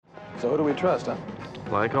So who do we trust, huh?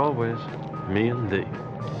 Like always, me and thee.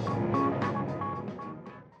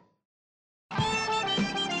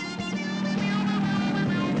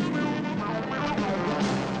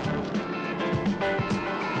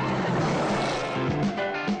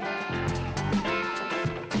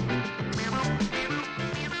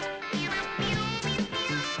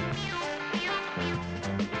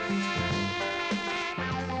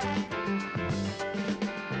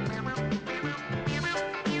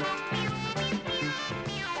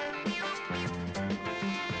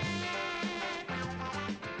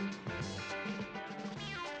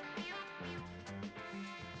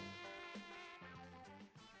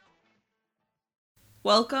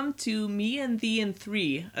 Welcome to Me and Thee and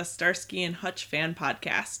Three, a Starsky and Hutch fan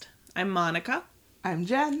podcast. I'm Monica. I'm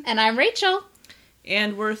Jen. And I'm Rachel.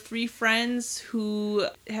 And we're three friends who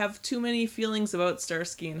have too many feelings about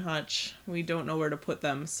Starsky and Hutch. We don't know where to put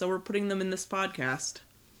them, so we're putting them in this podcast.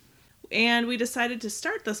 And we decided to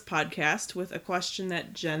start this podcast with a question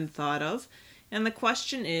that Jen thought of. And the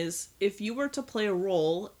question is, if you were to play a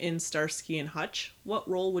role in Starsky and Hutch, what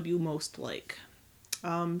role would you most like?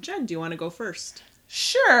 Jen, do you want to go first?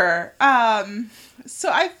 Sure. So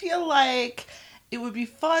I feel like it would be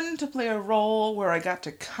fun to play a role where I got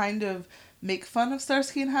to kind of make fun of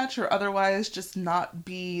Starsky and Hutch or otherwise just not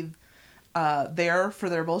be there for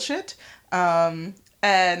their bullshit. And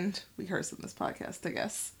we curse in this podcast, I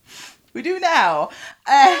guess. We do now.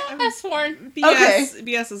 I've sworn.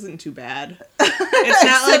 BS isn't too bad. It's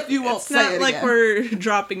not like you won't say it again. We're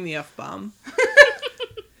dropping the F-bomb.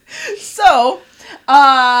 So,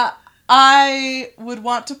 I would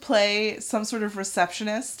want to play some sort of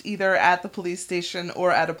receptionist, either at the police station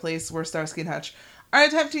or at a place where Starsky and Hutch are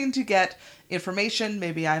attempting to get information.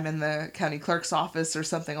 Maybe I'm in the county clerk's office or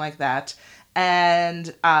something like that. And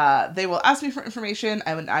they will ask me for information,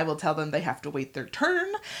 and I will tell them they have to wait their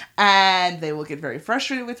turn, and they will get very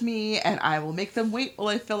frustrated with me, and I will make them wait while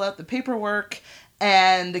I fill out the paperwork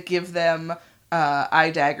and give them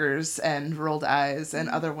eye daggers and rolled eyes and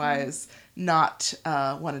otherwise not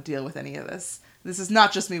want to deal with any of this. This is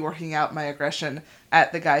not just me working out my aggression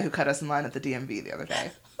at the guy who cut us in line at the DMV the other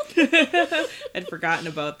day. I'd forgotten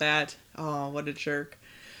about that. Oh, what a jerk.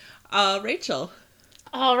 Rachel.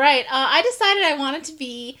 All right. I decided I wanted to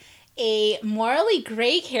be a morally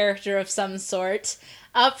gray character of some sort,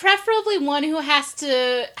 preferably one who has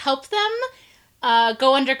to help them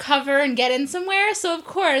go undercover and get in somewhere. So, of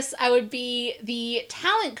course, I would be the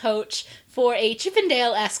talent coach for a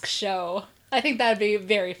Chippendale-esque show. I think that would be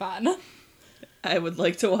very fun. I would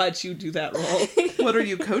like to watch you do that role. What are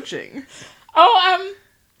you coaching? I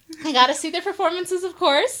gotta see their performances, of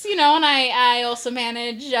course, and I also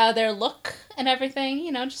manage their look and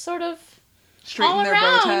everything, just sort of Straighten all their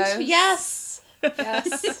around. bow ties? Yes.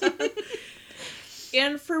 Yes.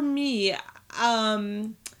 And for me,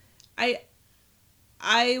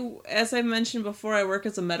 I, as I mentioned before, I work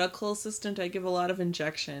as a medical assistant. I give a lot of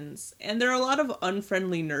injections. And there are a lot of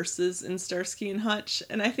unfriendly nurses in Starsky and Hutch.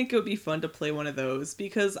 And I think it would be fun to play one of those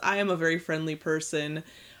because I am a very friendly person.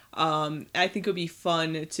 I think it would be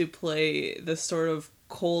fun to play the sort of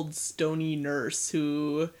cold, stony nurse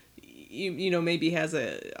who, maybe has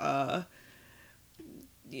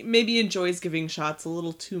maybe enjoys giving shots a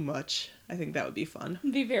little too much. I think that would be fun.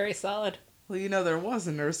 It'd be very solid. Well, there was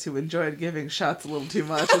a nurse who enjoyed giving shots a little too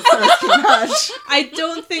much at Starsky and Hutch. I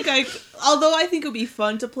don't think although I think it would be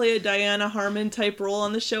fun to play a Diana Harmon type role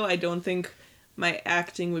on the show, I don't think my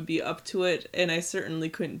acting would be up to it, and I certainly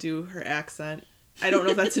couldn't do her accent. I don't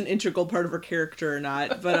know if that's an integral part of her character or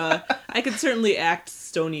not, but I could certainly act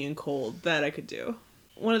stony and cold. That I could do.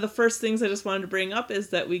 One of the first things I just wanted to bring up is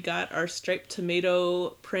that we got our striped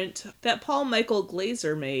tomato print that Paul Michael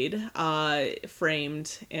Glazer made,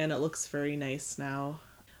 framed, and it looks very nice now.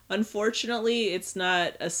 Unfortunately, it's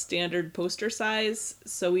not a standard poster size,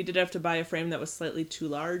 so we did have to buy a frame that was slightly too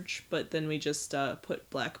large, but then we just put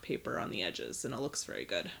black paper on the edges, and it looks very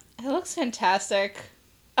good. It looks fantastic.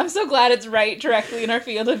 I'm so glad it's right directly in our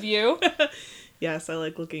field of view. Yes, I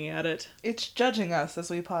like looking at it. It's judging us as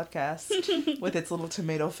we podcast with its little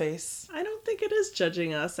tomato face. I don't think it is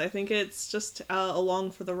judging us. I think it's just along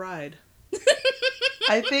for the ride.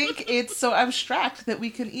 I think it's so abstract that we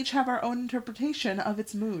can each have our own interpretation of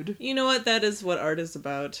its mood. You know what? That is what art is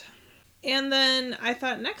about. And then I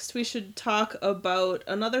thought next we should talk about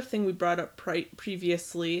another thing we brought up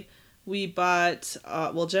previously. We bought,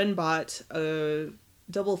 Jen bought a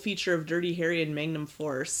double feature of Dirty Harry and Magnum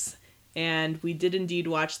Force. And we did indeed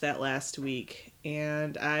watch that last week.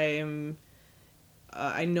 And I'm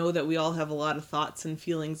I know that we all have a lot of thoughts and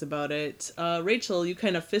feelings about it. Rachel, you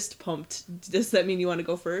kind of fist pumped. Does that mean you want to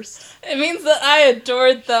go first? It means that I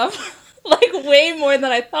adored them. Like, way more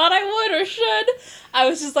than I thought I would or should. I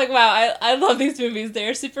was just like, wow, I love these movies.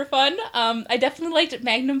 They're super fun. I definitely liked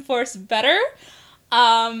Magnum Force better,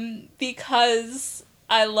 because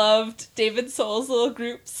I loved David Soul's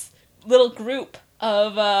little group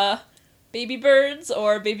of baby birds,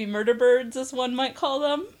 or baby murder birds, as one might call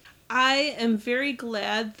them. I am very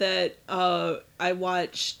glad that I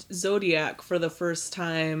watched Zodiac for the first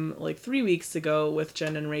time like 3 weeks ago with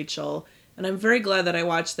Jen and Rachel. And I'm very glad that I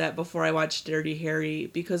watched that before I watched Dirty Harry,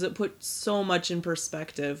 because it put so much in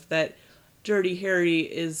perspective that Dirty Harry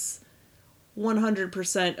is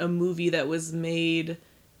 100% a movie that was made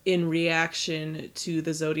in reaction to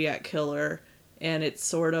the Zodiac Killer. And it's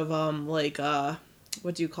sort of like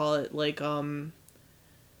what do you call it? Like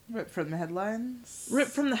Ripped from the headlines?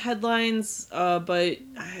 Ripped from the headlines, but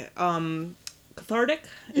cathartic.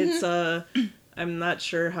 It's I'm not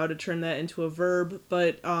sure how to turn that into a verb,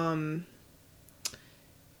 but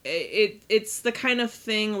it's the kind of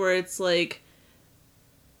thing where it's like,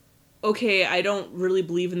 okay, I don't really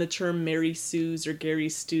believe in the term Mary Sue's or Gary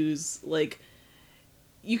Stu's. Like,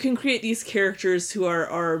 you can create these characters who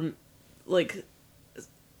are like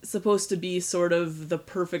supposed to be sort of the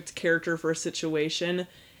perfect character for a situation,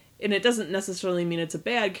 and it doesn't necessarily mean it's a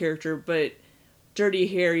bad character, but Dirty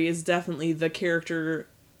Harry is definitely the character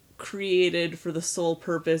created for the sole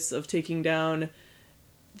purpose of taking down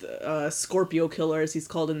the Scorpio Killer, as he's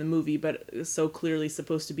called in the movie, but is so clearly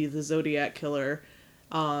supposed to be the Zodiac Killer.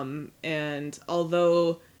 And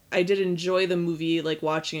although I did enjoy the movie, like,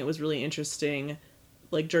 watching it was really interesting,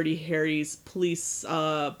 like, Dirty Harry's police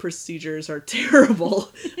procedures are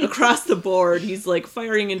terrible across the board. He's, like,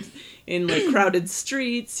 firing in like, crowded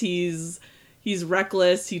streets. He's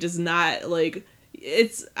reckless. He does not, like...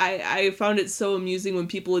 I found it so amusing when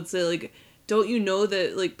people would say, like, don't you know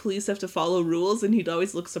that, like, police have to follow rules? And he'd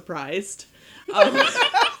always look surprised. He genuinely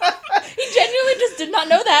just did not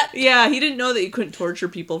know that. Yeah, he didn't know that you couldn't torture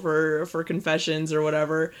people for confessions or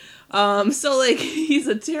whatever. So, like, he's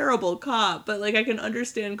a terrible cop, but, like, I can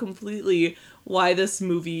understand completely why this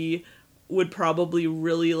movie would probably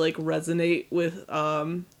really, like, resonate with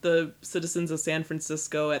the citizens of San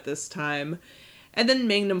Francisco at this time. And then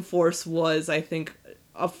Magnum Force was, I think,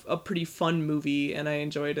 a pretty fun movie, and I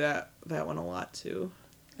enjoyed that one a lot, too.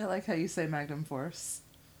 I like how you say Magnum Force.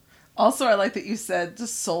 Also, I like that you said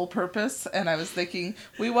just sole purpose, and I was thinking,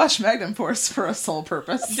 we watched Magnum Force for a sole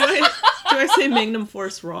purpose. Do I say Magnum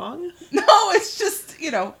Force wrong? No, it's just,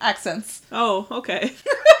 accents. Oh, okay.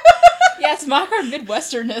 Yes, mock our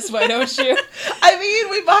Midwesternness, why don't you? I mean,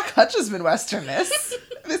 we mock Hutch's Midwesternness.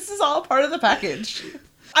 This is all part of the package.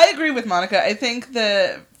 I agree with Monica. I think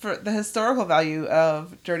the historical value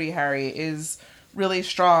of Dirty Harry is really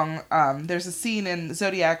strong. There's a scene in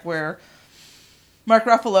Zodiac where Mark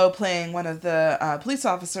Ruffalo, playing one of the police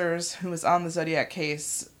officers who was on the Zodiac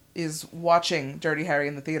case, is watching Dirty Harry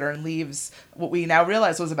in the theater and leaves what we now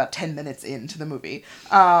realize was about 10 minutes into the movie,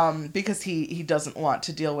 because he doesn't want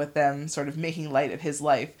to deal with them sort of making light of his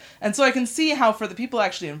life. And so I can see how for the people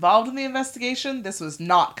actually involved in the investigation, this was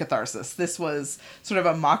not catharsis. This was sort of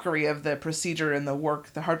a mockery of the procedure and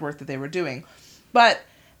the hard work that they were doing. But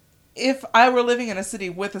if I were living in a city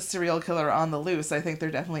with a serial killer on the loose, I think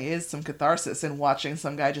there definitely is some catharsis in watching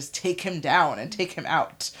some guy just take him down and take him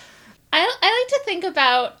out. I like to think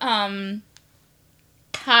about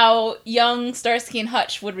how young Starsky and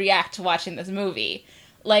Hutch would react to watching this movie.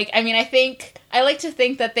 Like, I mean, I like to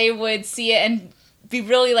think that they would see it and be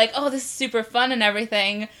really like, oh, this is super fun and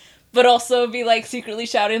everything, but also be, like, secretly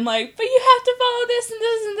shouting, like, but you have to follow this and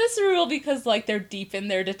this and this rule, because, like, they're deep in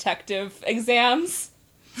their detective exams.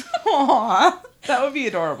 Aww, that would be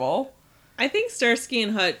adorable. I think Starsky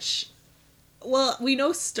and Hutch... Well, we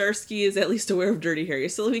know Starsky is at least aware of Dirty Harry,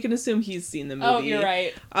 so we can assume he's seen the movie. Oh, you're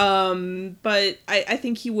right. But I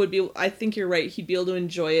think he would be... I think you're right. He'd be able to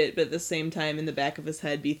enjoy it, but at the same time, in the back of his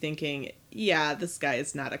head, be thinking, yeah, this guy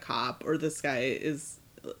is not a cop, or this guy is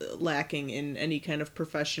lacking in any kind of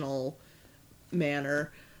professional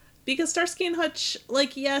manner. Because Starsky and Hutch,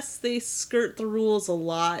 like, yes, they skirt the rules a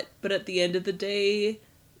lot, but at the end of the day,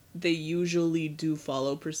 they usually do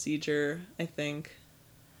follow procedure, I think.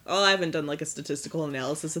 Well, I haven't done, like, a statistical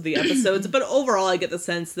analysis of the episodes, but overall I get the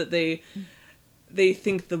sense that they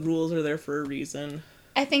think the rules are there for a reason.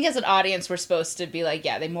 I think as an audience we're supposed to be like,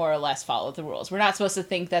 yeah, they more or less follow the rules. We're not supposed to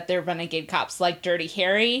think that they're renegade cops like Dirty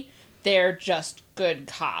Harry. They're just good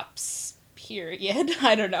cops, period.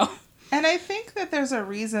 I don't know. And I think that there's a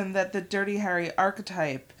reason that the Dirty Harry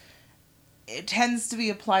archetype it tends to be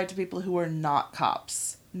applied to people who are not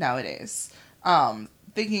cops nowadays.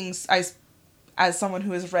 Thinking, as someone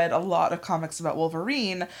who has read a lot of comics about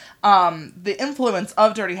Wolverine, the influence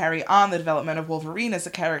of Dirty Harry on the development of Wolverine as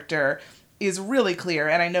a character is really clear.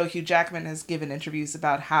 And I know Hugh Jackman has given interviews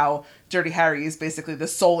about how Dirty Harry is basically the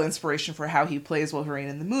sole inspiration for how he plays Wolverine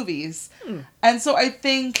in the movies. And so I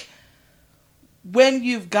think when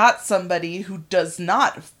you've got somebody who does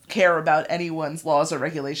not care about anyone's laws or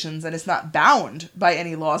regulations and is not bound by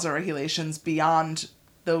any laws or regulations beyond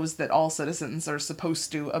those that all citizens are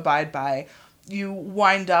supposed to abide by, you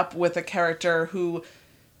wind up with a character who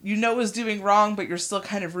you know is doing wrong, but you're still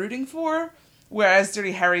kind of rooting for. Whereas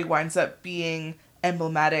Dirty Harry winds up being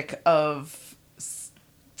emblematic of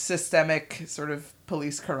systemic sort of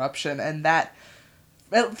police corruption. And that,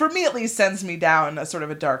 for me at least, sends me down a sort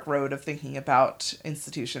of a dark road of thinking about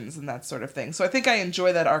institutions and that sort of thing. So I think I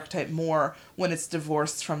enjoy that archetype more when it's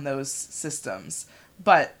divorced from those systems.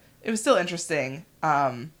 But it was still interesting.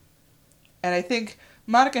 And I think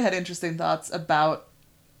Monica had interesting thoughts about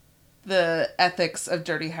the ethics of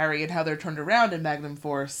Dirty Harry and how they're turned around in Magnum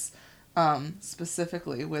Force,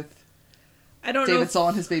 specifically with David Soul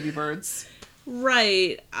and his baby birds.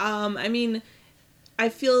 Right. I mean, I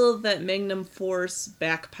feel that Magnum Force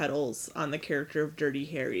backpedals on the character of Dirty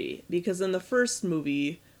Harry, because in the first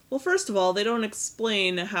movie, well, first of all, they don't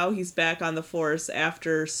explain how he's back on the Force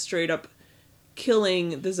after straight up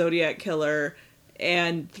killing the Zodiac Killer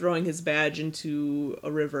and throwing his badge into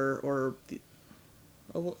a river or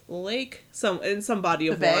a lake, in some body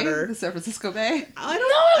of water. The San Francisco Bay. I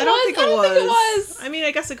don't think it was. I mean,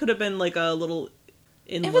 I guess it could have been like a little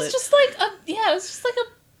inlet. It was just like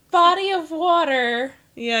a body of water.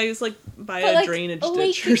 Yeah, he was like by a drainage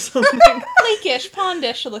ditch or something. Lakeish,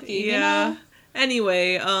 pondish looking. Yeah. You know?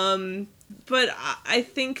 Anyway, but I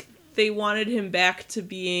think they wanted him back to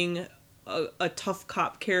being a tough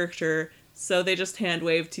cop character, so they just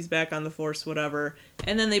hand-waved, he's back on the Force, whatever.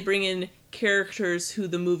 And then they bring in characters who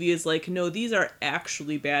the movie is like, no, these are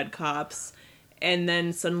actually bad cops. And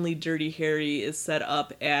then suddenly Dirty Harry is set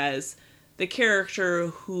up as the character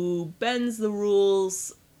who bends the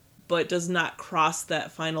rules but does not cross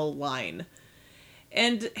that final line.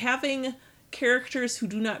 And having characters who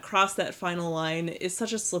do not cross that final line is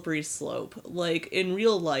such a slippery slope. Like, in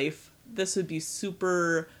real life, this would be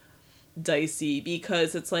super dicey,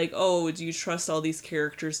 because it's like, oh, do you trust all these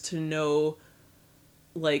characters to know,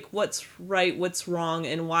 like, what's right, what's wrong,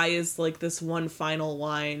 and why is, like, this one final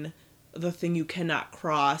line the thing you cannot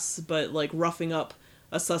cross, but, like, roughing up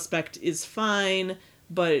a suspect is fine,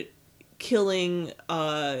 but killing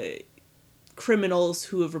criminals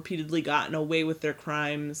who have repeatedly gotten away with their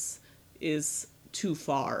crimes is too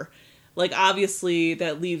far. Like, obviously,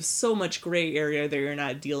 that leaves so much gray area that you're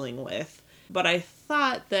not dealing with. But I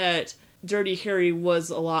thought that Dirty Harry was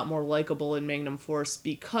a lot more likable in Magnum Force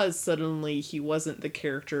because suddenly he wasn't the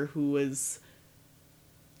character who was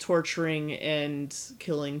torturing and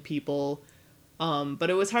killing people. But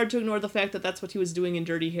it was hard to ignore the fact that that's what he was doing in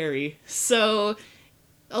Dirty Harry. So,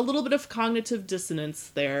 a little bit of cognitive dissonance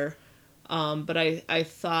there. But I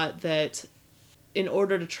thought that in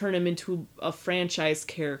order to turn him into a franchise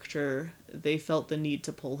character, they felt the need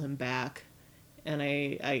to pull him back. And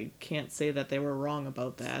I can't say that they were wrong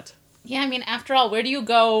about that. Yeah, I mean, after all, where do you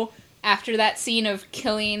go after that scene of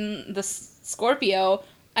killing the Scorpio?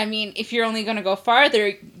 I mean, if you're only going to go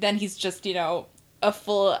farther, then he's just, you know, a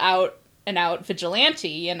full out and out vigilante,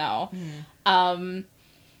 you know.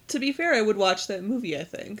 To be fair, I would watch that movie, I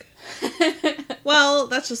think. Well,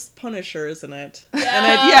 that's just Punisher, isn't it? Yeah. And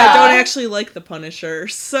I don't actually like the Punisher,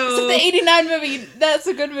 so... The 89 movie, that's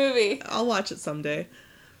a good movie. I'll watch it someday.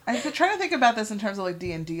 I've been trying to think about this in terms of, like,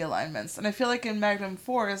 D&D alignments, and I feel like in Magnum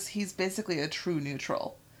Force, he's basically a true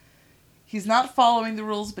neutral. He's not following the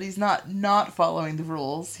rules, but he's not following the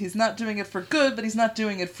rules. He's not doing it for good, but he's not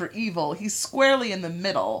doing it for evil. He's squarely in the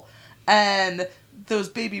middle, and those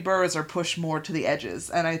baby burrs are pushed more to the edges,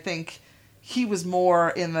 and I think he was more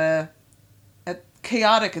in the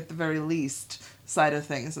chaotic, at the very least, side of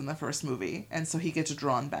things in the first movie, and so he gets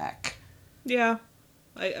drawn back. Yeah,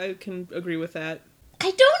 I can agree with that. I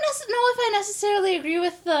don't know if I necessarily agree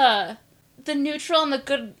with the neutral and the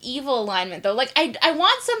good-evil alignment, though. Like, I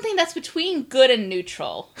want something that's between good and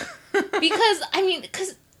neutral. Because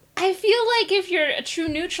I feel like if you're a true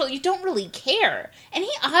neutral, you don't really care. And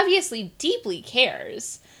he obviously deeply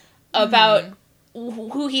cares about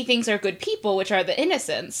who he thinks are good people, which are the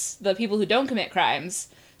innocents, the people who don't commit crimes.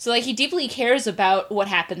 So, like, he deeply cares about what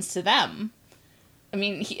happens to them. I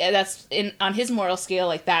mean, on his moral scale,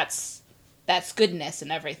 like, that's goodness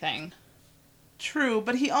and everything. True,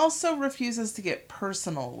 but he also refuses to get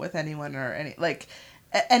personal with anyone or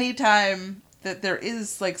anytime that there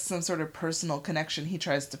is like some sort of personal connection, he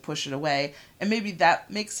tries to push it away, and maybe that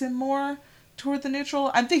makes him more toward the neutral.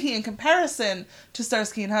 I'm thinking in comparison to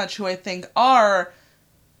Starsky and Hutch, who I think are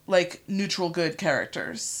like neutral good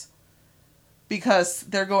characters, because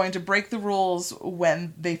they're going to break the rules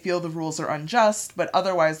when they feel the rules are unjust, but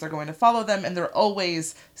otherwise they're going to follow them, and they're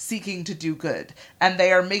always seeking to do good, and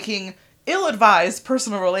they are making ill-advised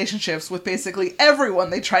personal relationships with basically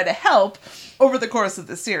everyone they try to help over the course of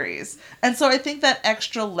the series. And so I think that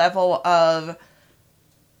extra level of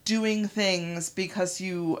doing things because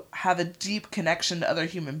you have a deep connection to other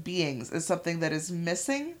human beings is something that is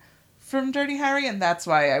missing from Dirty Harry, and that's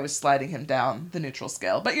why I was sliding him down the neutral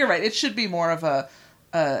scale. But you're right, it should be more of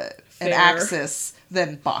an axis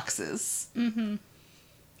than boxes. Mm-hmm.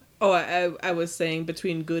 Oh, I was saying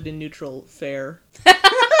between good and neutral, fair.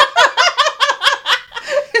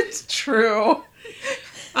 It's true.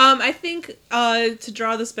 I think to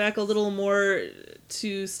draw this back a little more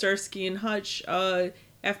to Starsky and Hutch,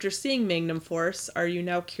 after seeing Magnum Force, are you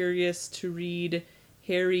now curious to read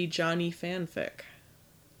Harry Johnny fanfic?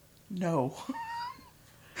 No.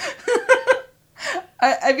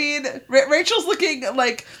 I mean, Rachel's looking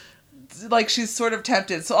like she's sort of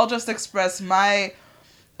tempted, so I'll just express my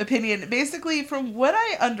opinion. Basically, from what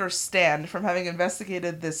I understand from having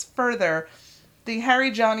investigated this further, the Harry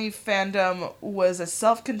Johnny fandom was a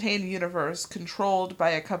self-contained universe controlled by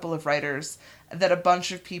a couple of writers that a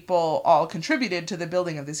bunch of people all contributed to the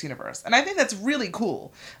building of this universe. And I think that's really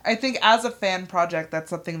cool. I think as a fan project, that's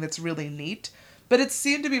something that's really neat. But it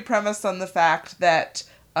seemed to be premised on the fact that,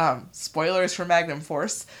 spoilers for Magnum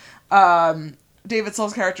Force, David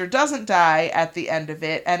Soul's character doesn't die at the end of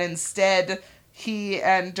it, and instead he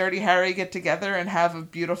and Dirty Harry get together and have a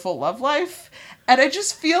beautiful love life. And I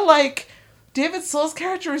just feel like David Soul's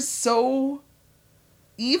character is so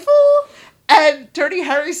evil, and Dirty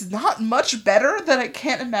Harry's not much better, that I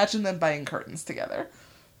can't imagine them buying curtains together.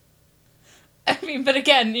 I mean, but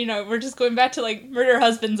again, we're just going back to, like, Murder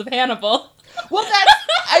Husbands of Hannibal. Well,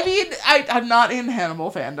 I'm not in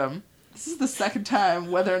Hannibal fandom. This is the second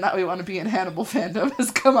time whether or not we want to be in Hannibal fandom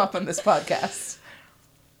has come up on this podcast.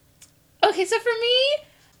 Okay, so for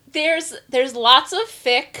me, there's lots of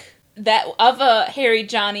fic that of a Harry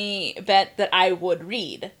Johnny bet that I would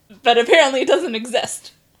read, but apparently it doesn't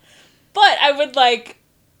exist. But I would I'd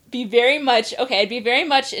be very much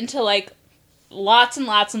into lots and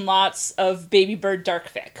lots and lots of baby bird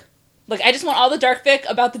dark fic. I just want all the dark fic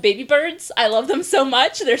about the baby birds. I love them so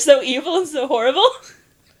much. They're so evil and so horrible.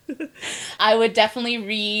 I would definitely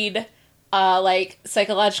read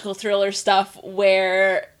psychological thriller stuff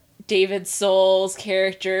where David Soul's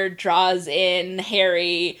character draws in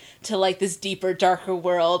Harry to this deeper, darker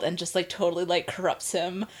world and just totally corrupts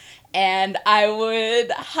him. And I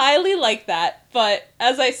would highly like that. But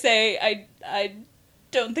as I say, I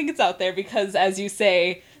don't think it's out there because, as you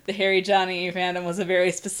say, the Harry Johnny fandom was a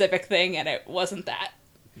very specific thing and it wasn't that.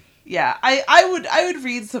 Yeah, I would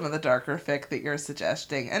read some of the darker fic that you're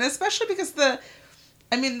suggesting, and especially because the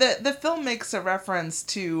film makes a reference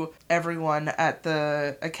to everyone at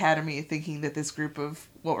the Academy thinking that this group of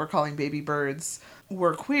what we're calling baby birds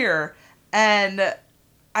were queer, and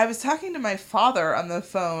I was talking to my father on the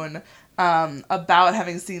phone about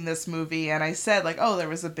having seen this movie, and I said, there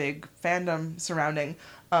was a big fandom surrounding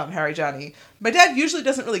Harry Johnny. My dad usually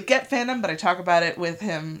doesn't really get fandom, but I talk about it with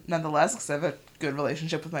him nonetheless, because I have a good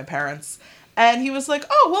relationship with my parents. And he was like,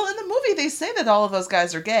 oh, well, in the movie they say that all of those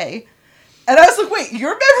guys are gay. And I was like, wait,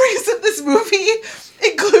 your memories of this movie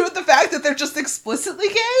include the fact that they're just explicitly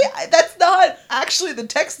gay? That's not actually the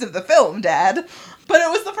text of the film, Dad. But it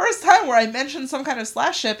was the first time where I mentioned some kind of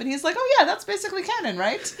slash ship, and he's like, oh yeah, that's basically canon,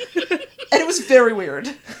 right? And it was very weird.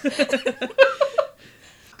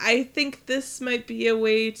 I think this might be a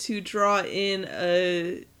way to draw in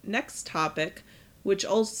a next topic, which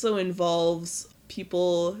also involves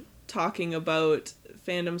people talking about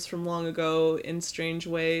fandoms from long ago in strange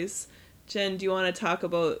ways. Jen, do you want to talk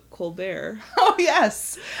about Colbert? Oh,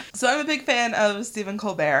 yes. So I'm a big fan of Stephen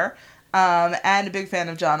Colbert, and a big fan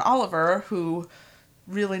of John Oliver, who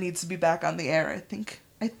really needs to be back on the air. I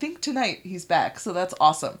think tonight he's back, so that's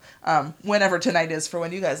awesome. Whenever tonight is for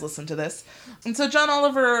when you guys listen to this. And so John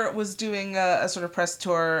Oliver was doing a sort of press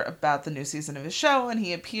tour about the new season of his show, and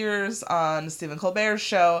he appears on Stephen Colbert's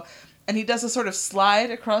show, and he does a sort of slide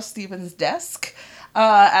across Stephen's desk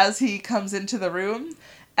as he comes into the room.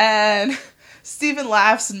 And Stephen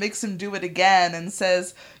laughs and makes him do it again and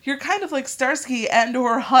says, "You're kind of like Starsky and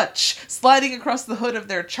or Hutch sliding across the hood of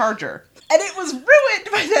their Charger." And it was ruined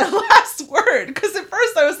by that last word. Because at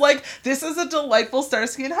first I was like, this is a delightful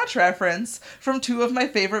Starsky and Hutch reference from two of my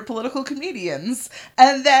favorite political comedians.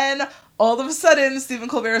 And then all of a sudden, Stephen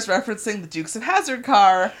Colbert is referencing the Dukes of Hazzard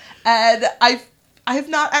car. And I have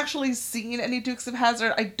not actually seen any Dukes of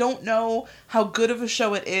Hazzard. I don't know how good of a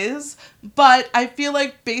show it is, but I feel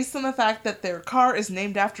like based on the fact that their car is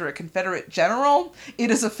named after a Confederate general,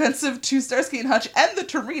 it is offensive to Starsky and Hutch and the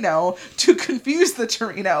Torino to confuse the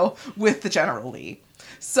Torino with the General Lee.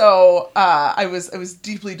 So I was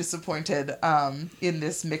deeply disappointed in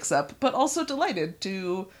this mix-up, but also delighted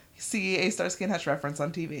to see a Starsky and Hutch reference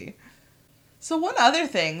on TV. So one other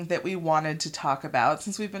thing that we wanted to talk about,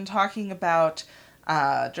 since we've been talking about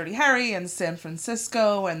Dirty Harry and San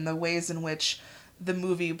Francisco and the ways in which the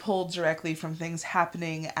movie pulled directly from things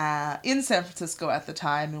happening in San Francisco at the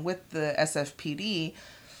time and with the SFPD,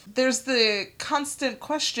 there's the constant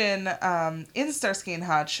question in Starsky and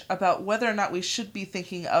Hutch about whether or not we should be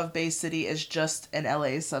thinking of Bay City as just an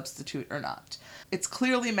LA substitute or not. It's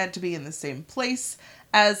clearly meant to be in the same place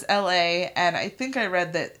as LA, and I think I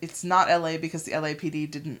read that it's not LA because the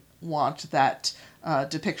LAPD didn't want that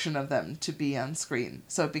depiction of them to be on screen,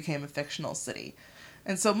 so it became a fictional city.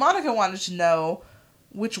 And so Monica wanted to know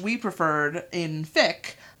which we preferred in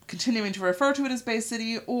fic, continuing to refer to it as Bay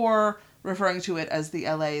City or referring to it as the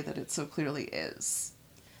LA that it so clearly is.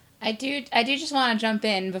 I do just want to jump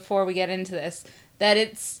in before we get into this, that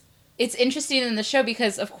it's interesting in the show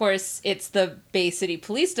because, of course, it's the Bay City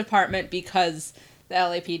Police Department because the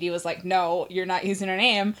LAPD was like, no, you're not using our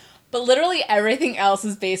name. But literally everything else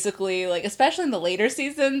is basically, like, especially in the later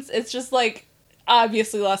seasons, it's just, like,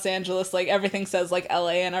 obviously Los Angeles, like, everything says, like,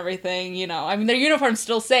 LA and everything, you know. I mean, their uniforms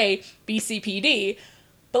still say BCPD,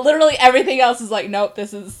 but literally everything else is like, nope,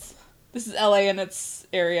 this is LA and its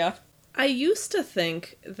area. I used to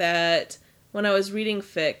think that when I was reading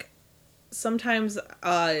fic, sometimes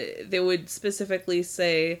they would specifically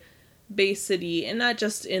say Bay City, and not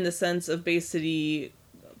just in the sense of Bay City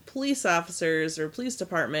police officers or police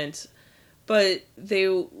department, but they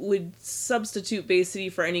would substitute Bay City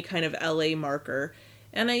for any kind of LA marker.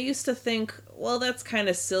 And I used to think, well, that's kind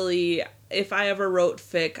of silly. If I ever wrote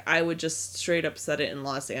fic, I would just straight up set it in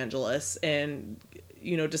Los Angeles and,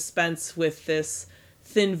 you know, dispense with this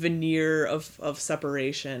thin veneer of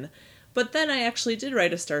separation. But then I actually did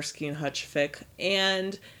write a Starsky and Hutch fic,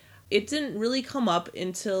 and it didn't really come up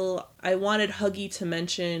until I wanted Huggy to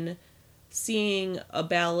mention seeing a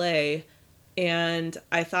ballet, and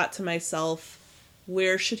I thought to myself,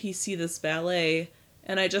 where should he see this ballet?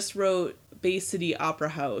 And I just wrote Bay City Opera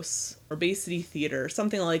House or Bay City Theater,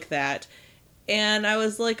 something like that. And I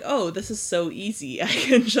was like, oh, this is so easy. I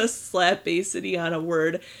can just slap Bay City on a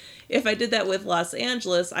word. If I did that with Los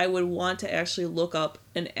Angeles, I would want to actually look up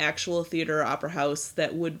an actual theater or opera house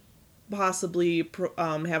that would possibly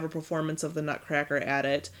have a performance of the Nutcracker at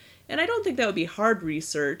it. And I don't think that would be hard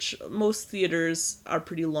research. Most theaters are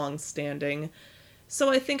pretty long-standing. So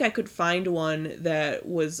I think I could find one that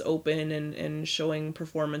was open and showing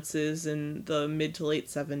performances in the mid to late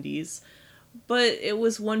 70s. But it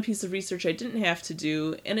was one piece of research I didn't have to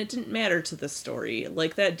do, and it didn't matter to the story.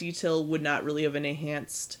 Like, that detail would not really have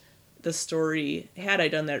enhanced the story had I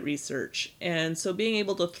done that research. And so being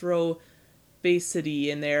able to throw Bay City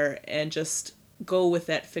in there and just go with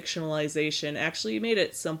that fictionalization actually made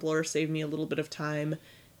it simpler, saved me a little bit of time,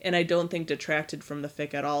 and I don't think detracted from the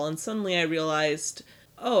fic at all. And suddenly I realized,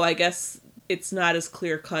 oh, I guess it's not as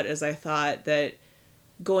clear-cut as I thought, that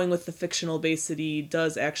going with the fictional Bay City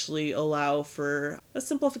does actually allow for a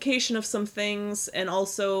simplification of some things and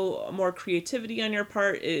also more creativity on your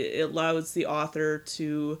part. It allows the author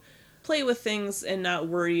to play with things and not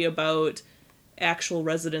worry about actual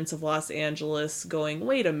residents of Los Angeles going,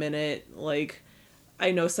 wait a minute, like, I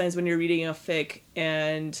know signs when you're reading a fic,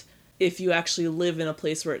 and if you actually live in a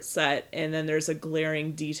place where it's set, and then there's a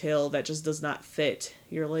glaring detail that just does not fit,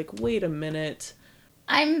 you're like, wait a minute.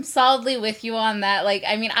 I'm solidly with you on that. Like,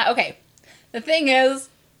 I mean, okay, the thing is,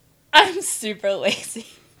 I'm super lazy.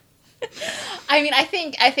 I mean,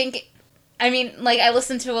 like, I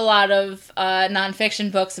listen to a lot of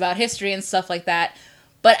nonfiction books about history and stuff like that,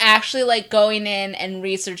 but actually, like, going in and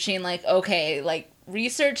researching, like, okay, like,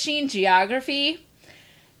 researching geography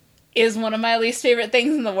is one of my least favorite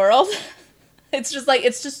things in the world. It's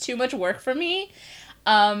just too much work for me.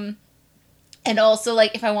 And also,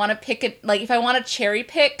 like, if I want to cherry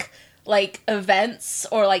pick, like, events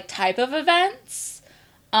or, like, type of events,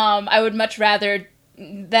 I would much rather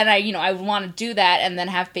I would want to do that and then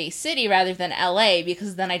have Bay City rather than LA,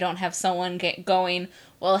 because then I don't have someone going,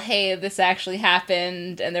 well, hey, this actually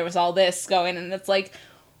happened and there was all this going, and it's like,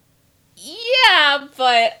 yeah,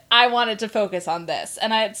 but I wanted to focus on this.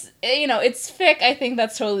 And it's fic. I think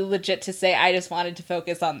that's totally legit to say I just wanted to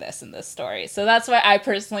focus on this in this story. So that's why I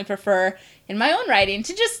personally prefer, in my own writing,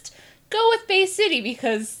 to just go with Bay City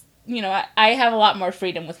because, I have a lot more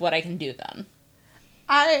freedom with what I can do then.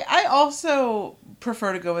 I also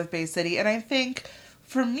prefer to go with Bay City, and I think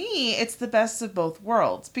for me it's the best of both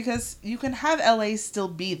worlds because you can have LA still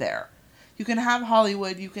be there. You can have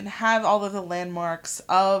Hollywood, you can have all of the landmarks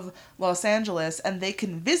of Los Angeles, and they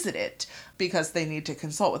can visit it because they need to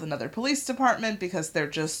consult with another police department, because they're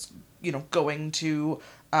just, going to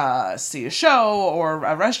see a show or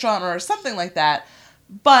a restaurant or something like that.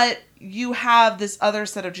 But you have this other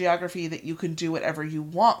set of geography that you can do whatever you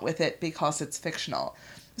want with it because it's fictional.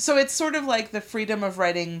 So it's sort of like the freedom of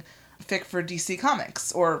writing fic for DC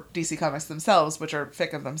Comics, or DC Comics themselves, which are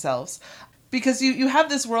fic of themselves. Because you have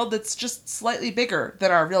this world that's just slightly bigger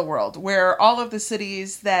than our real world, where all of the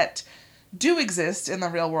cities that do exist in the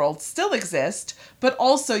real world still exist, but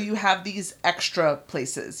also you have these extra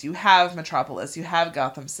places. You have Metropolis, you have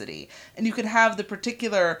Gotham City, and you can have the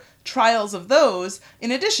particular trials of those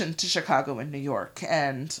in addition to Chicago and New York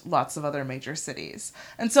and lots of other major cities.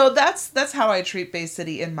 And so that's how I treat Bay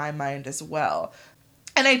City in my mind as well.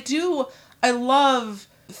 And I love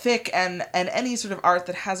fic and any sort of art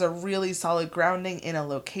that has a really solid grounding in a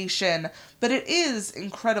location, but it is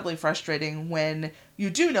incredibly frustrating when you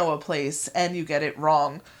do know a place and you get it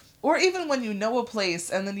wrong, or even when you know a place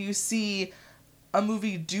and then you see a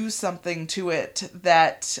movie do something to it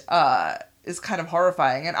that is kind of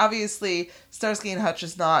horrifying. And obviously Starsky and Hutch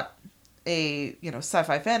is not a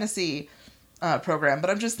sci-fi fantasy program, but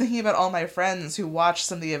I'm just thinking about all my friends who watch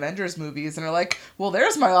some of the Avengers movies and are like, well,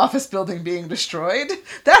 there's my office building being destroyed.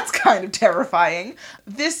 That's kind of terrifying.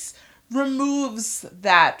 This removes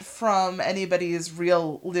that from anybody's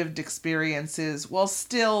real lived experiences while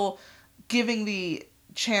still giving the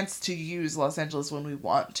chance to use Los Angeles when we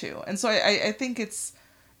want to. And so I think it's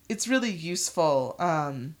really useful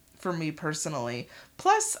for me personally.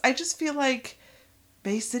 Plus, I just feel like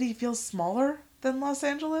Bay City feels smaller than Los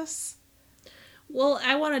Angeles. Well,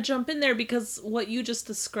 I want to jump in there because what you just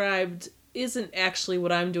described isn't actually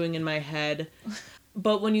what I'm doing in my head.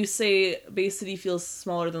 But when you say Bay City feels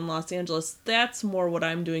smaller than Los Angeles, that's more what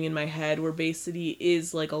I'm doing in my head, where Bay City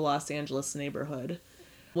is like a Los Angeles neighborhood,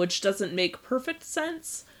 which doesn't make perfect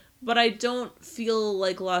sense, but I don't feel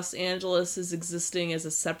like Los Angeles is existing as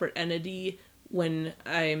a separate entity when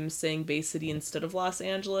I'm saying Bay City instead of Los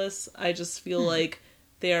Angeles. I just feel like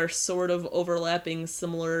they are sort of overlapping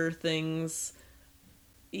similar things.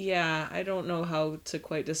 Yeah, I don't know how to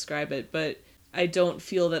quite describe it, but I don't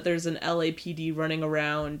feel that there's an LAPD running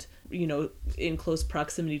around, in close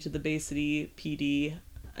proximity to the Bay City PD.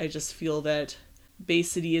 I just feel that Bay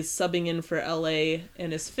City is subbing in for LA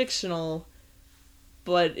and is fictional,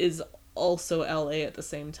 but is also LA at the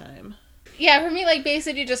same time. Yeah, for me, Bay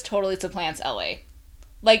City just totally supplants LA.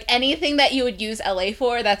 Anything that you would use LA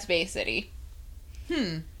for, that's Bay City.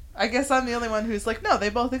 I guess I'm the only one who's like, no, they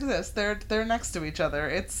both exist. They're next to each other.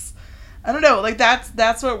 It's, I don't know,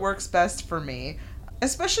 that's what works best for me.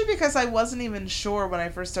 Especially because I wasn't even sure when I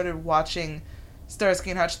first started watching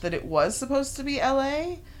Starsky and Hutch that it was supposed to be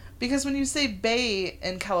LA. Because when you say Bay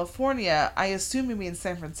in California, I assume you mean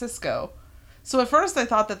San Francisco. So at first I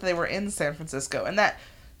thought that they were in San Francisco, and that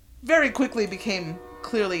very quickly became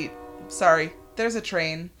clearly, sorry, there's a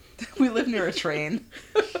train. We live near a train.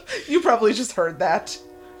 You probably just heard that.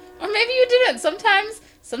 Or maybe you didn't.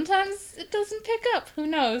 Sometimes it doesn't pick up. Who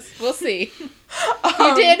knows? We'll see.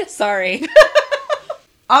 You did? Sorry.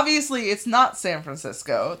 Obviously, it's not San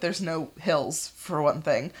Francisco. There's no hills, for one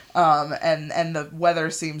thing. And the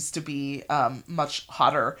weather seems to be much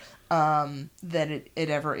hotter than it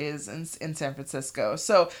ever is in San Francisco.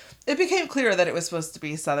 So it became clear that it was supposed to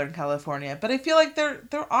be Southern California. But I feel like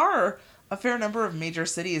there are a fair number of major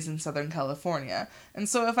cities in Southern California. And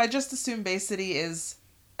so if I just assume Bay City is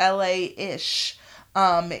LA-ish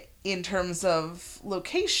in terms of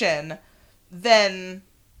location, then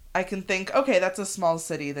I can think, okay, that's a small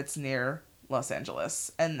city that's near Los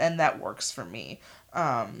Angeles, and that works for me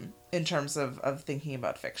in terms of thinking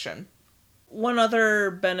about fiction. One other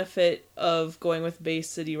benefit of going with Bay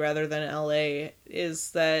City rather than LA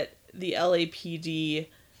is that the LAPD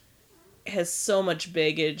has so much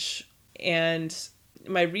baggage, and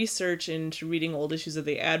my research into reading old issues of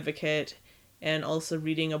The Advocate and also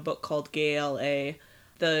reading a book called Gay LA,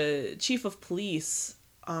 the chief of police,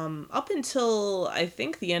 up until I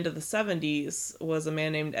think the end of the 70s, was a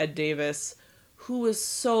man named Ed Davis, who was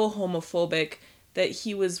so homophobic that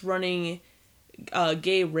he was running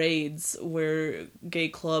gay raids where gay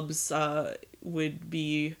clubs would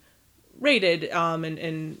be raided,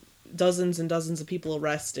 and dozens and dozens of people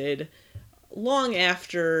arrested long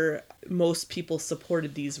after most people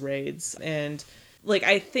supported these raids. And like,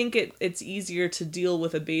 I think it's easier to deal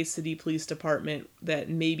with a Bay City Police Department that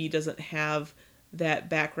maybe doesn't have that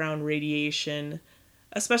background radiation,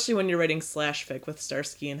 especially when you're writing slash fic with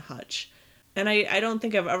Starsky and Hutch. And I don't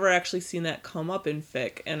think I've ever actually seen that come up in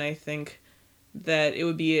fic, and I think that it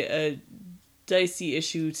would be a dicey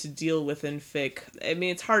issue to deal with in fic. I mean,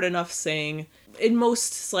 it's hard enough saying, in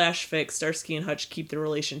most slash fic, Starsky and Hutch keep their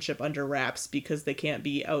relationship under wraps because they can't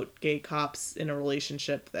be out gay cops in a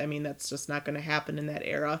relationship. I mean, that's just not going to happen in that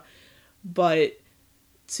era. But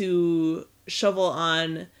to shovel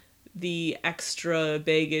on the extra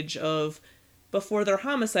baggage of, before they're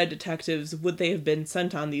homicide detectives, would they have been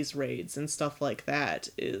sent on these raids and stuff like that,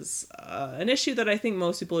 is an issue that I think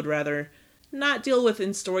most people would rather not deal with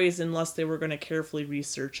in stories unless they were going to carefully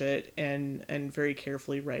research it and very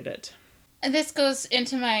carefully write it. And this goes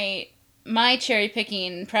into my cherry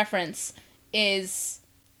picking preference is,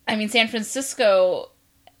 I mean, San Francisco,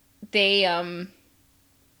 they, I'm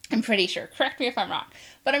pretty sure, correct me if I'm wrong,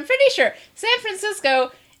 but I'm pretty sure San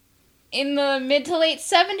Francisco in the mid to late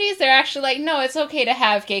 70s, they're actually like, no, it's okay to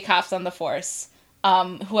have gay cops on the force.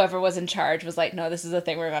 Whoever was in charge was like, no, this is a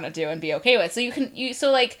thing we're going to do and be okay with.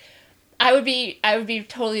 So I would be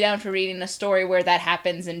totally down for reading a story where that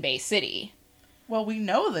happens in Bay City. Well, we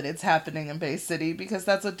know that it's happening in Bay City because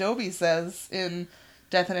that's what Dobie says in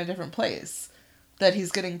Death in a Different Place. That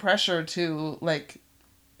he's getting pressure to, like,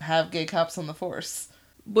 have gay cops on the force.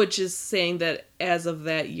 Which is saying that as of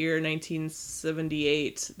that year,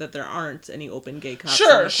 1978, that there aren't any open gay cops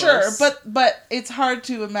on the force. Sure. But it's hard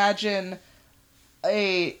to imagine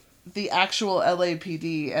the actual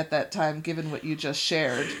LAPD at that time, given what you just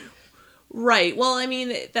shared. Right. Well, I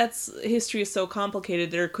mean, history is so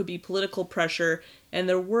complicated. There could be political pressure, and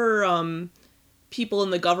there were people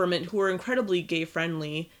in the government who were incredibly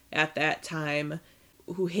gay-friendly at that time,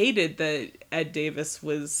 who hated that Ed Davis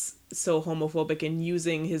was so homophobic and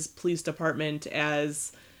using his police department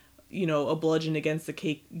as, you know, a bludgeon against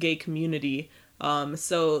the gay community.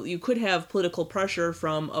 So you could have political pressure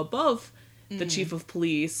from above the chief of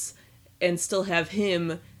police and still have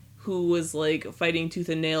him, who was, like, fighting tooth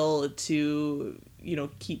and nail to, you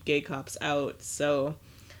know, keep gay cops out. So,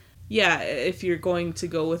 yeah, if you're going to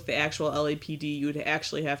go with the actual LAPD, you would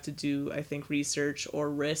actually have to do, I think, research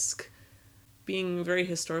or risk being very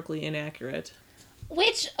historically inaccurate.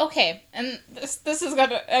 Which, okay, and this is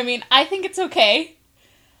gonna, I mean, I think it's okay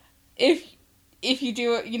if you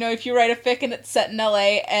do, you know, if you write a fic and it's set in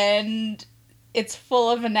LA and it's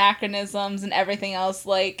full of anachronisms and everything else,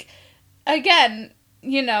 like, again,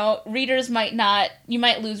 you know, readers you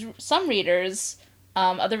might lose some readers,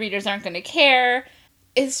 other readers aren't going to care.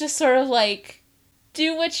 It's just sort of like,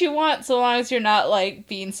 do what you want so long as you're not, like,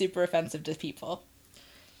 being super offensive to people.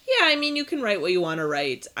 Yeah, I mean, you can write what you want to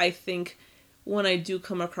write. I think when I do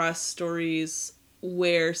come across stories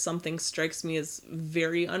where something strikes me as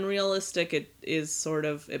very unrealistic,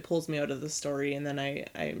 it pulls me out of the story, and then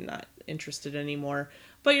I'm not interested anymore.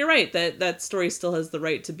 But you're right, that story still has the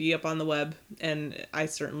right to be up on the web, and I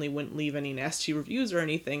certainly wouldn't leave any nasty reviews or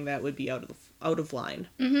anything that would be out of line.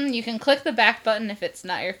 Mm-hmm. You can click the back button if it's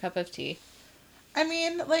not your cup of tea. I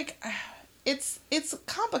mean, like, it's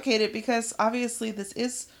complicated because obviously this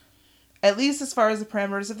is, at least as far as the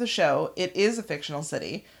parameters of the show, it is a fictional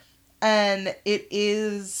city. And it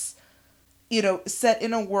is, you know, set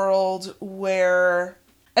in a world where,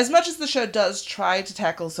 as much as the show does try to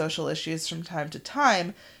tackle social issues from time to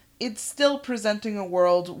time, it's still presenting a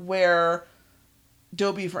world where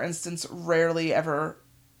Dobie, for instance, rarely ever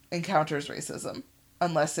encounters racism.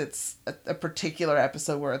 Unless it's a particular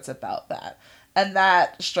episode where it's about that. And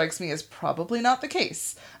that strikes me as probably not the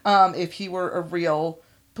case. If he were a real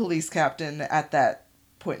police captain at that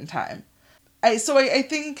point in time. So I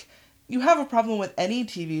think you have a problem with any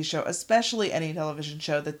TV show, especially any television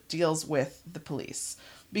show that deals with the police.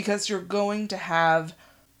 Because you're going to have,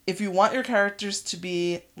 if you want your characters to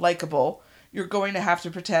be likable, you're going to have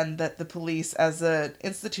to pretend that the police as an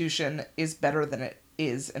institution is better than it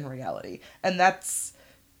is in reality. And that's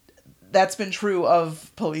been true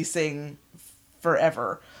of policing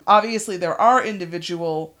forever. Obviously, there are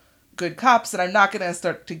individual good cops, and I'm not going to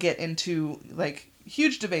start to get into, like,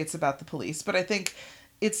 huge debates about the police, but I think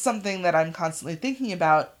it's something that I'm constantly thinking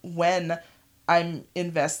about when I'm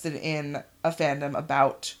invested in a fandom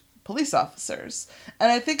about police officers.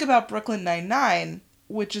 And I think about Brooklyn Nine-Nine,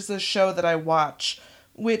 which is a show that I watch,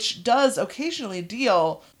 which does occasionally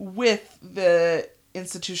deal with the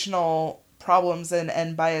institutional problems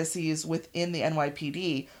and biases within the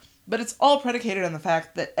NYPD, but it's all predicated on the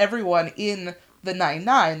fact that everyone in the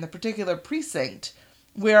 9-9, the particular precinct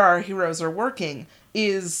where our heroes are working,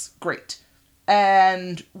 is great.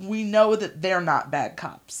 And we know that they're not bad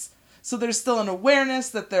cops. So there's still an awareness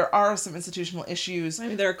that there are some institutional issues. I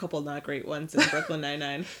mean, there are a couple not great ones in Brooklyn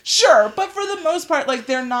Nine-Nine. Sure, but for the most part, like,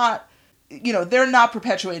 they're not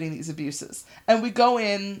perpetuating these abuses. And we go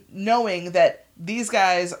in knowing that these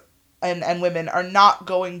guys and women are not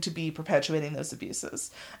going to be perpetuating those abuses.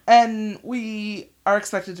 And we are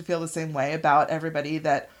expected to feel the same way about everybody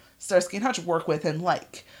that Starsky and Hutch work with and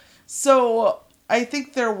like. So I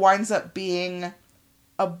think there winds up being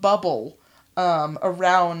a bubble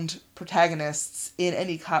around protagonists in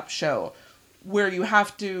any cop show where you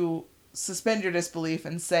have to suspend your disbelief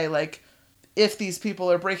and say, like, if these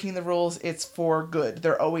people are breaking the rules, it's for good.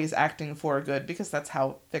 They're always acting for good, because that's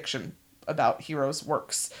how fiction about heroes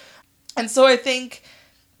works. And so I think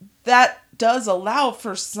that does allow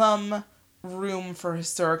for some room for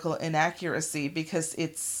historical inaccuracy, because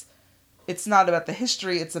it's not about the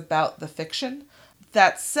history, it's about the fiction.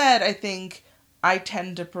 That said, I think I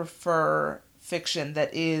tend to prefer fiction that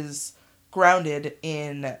is grounded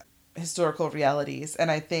in historical realities,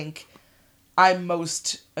 and I think I'm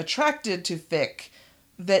most attracted to fic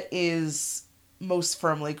that is most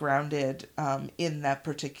firmly grounded in that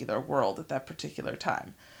particular world at that particular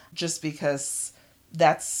time, just because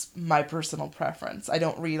that's my personal preference. I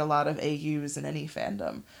don't read a lot of AUs in any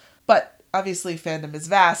fandom, but obviously fandom is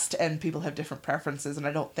vast and people have different preferences, and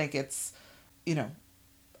I don't think it's,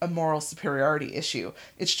 a moral superiority issue.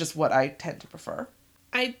 It's just what I tend to prefer.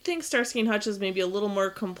 I think Starsky and Hutch is maybe a little more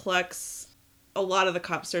complex. A lot of the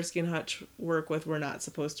cops Starsky and Hutch work with we're not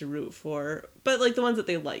supposed to root for. But, like, the ones that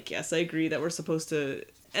they like, yes, I agree that we're supposed to.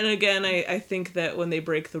 And again, I think that when they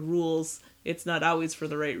break the rules, it's not always for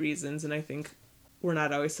the right reasons, and I think we're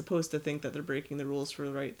not always supposed to think that they're breaking the rules for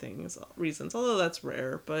the right reasons, although that's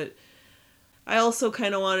rare. But I also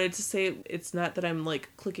kind of wanted to say it's not that I'm,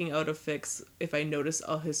 like, clicking out of fics if I notice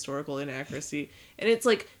a historical inaccuracy. And it's,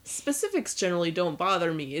 like, specifics generally don't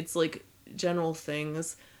bother me. It's, like, general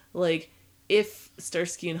things. Like, if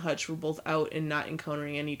Starsky and Hutch were both out and not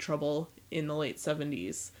encountering any trouble in the late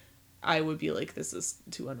 70s, I would be like, this is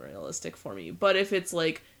too unrealistic for me. But if it's,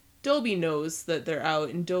 like, Dobie knows that they're out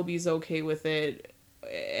and Dobie's okay with it,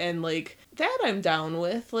 and, like, that I'm down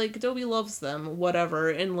with. Like, Dobie loves them,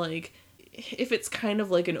 whatever. And, like, if it's kind of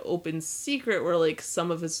like an open secret where, like,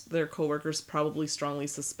 some of their coworkers probably strongly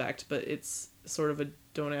suspect, but it's sort of a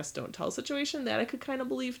don't ask, don't tell situation, that I could kind of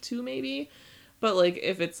believe too, maybe. But, like,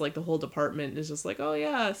 if it's, like, the whole department is just like, oh,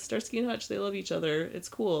 yeah, Starsky and Hutch, they love each other, it's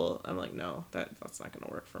cool. I'm like, no, that's not going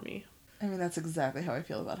to work for me. I mean, that's exactly how I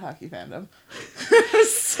feel about hockey fandom.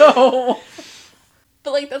 So...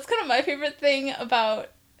 But, like, that's kind of my favorite thing about...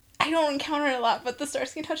 I don't encounter it a lot, but the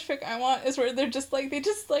Starsky and Hutch fic I want is where they're just, like, they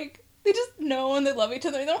just know and they love each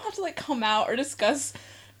other. They don't have to, like, come out or discuss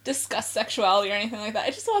sexuality or anything like that. I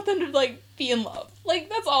just want them to, like, be in love. Like,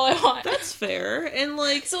 that's all I want. That's fair. And,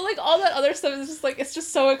 like... So, like, all that other stuff is just, like, it's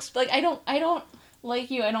just so... like, I don't... Like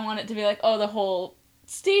you, I don't want it to be like, oh, the whole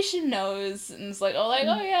station knows, and it's like, oh,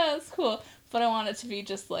 yeah, it's cool. But I want it to be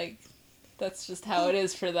just, like, that's just how it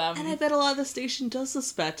is for them. And I bet a lot of the station does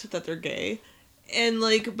suspect that they're gay. And,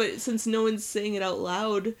 like, but since no one's saying it out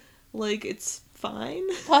loud, like, it's fine.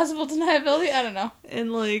 Plausible deniability? I don't know.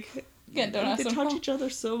 And, like... Again, don't ask they them. touch each other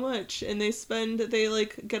so much, and they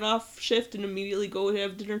like get off shift and immediately go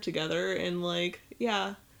have dinner together, and, like,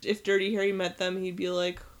 yeah, if Dirty Harry met them, he'd be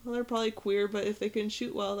like, well, they're probably queer, but if they can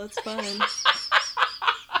shoot well, that's fine.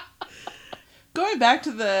 Going back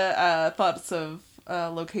to the thoughts of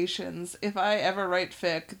locations, if I ever write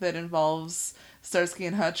fic that involves Starsky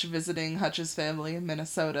and Hutch visiting Hutch's family in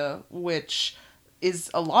Minnesota, which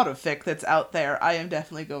is a lot of fic that's out there, I am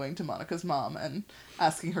definitely going to Monica's mom and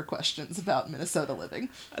asking her questions about Minnesota living.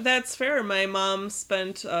 That's fair. My mom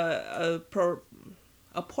spent a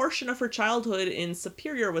portion of her childhood in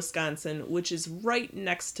Superior, Wisconsin, which is right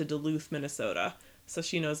next to Duluth, Minnesota. So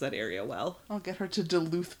she knows that area well. I'll get her to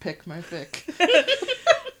Duluth pick my fic.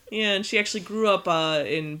 Yeah, and she actually grew up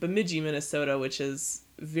in Bemidji, Minnesota, which is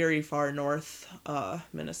very far north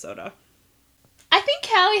Minnesota. I think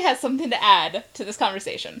Callie has something to add to this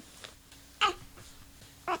conversation.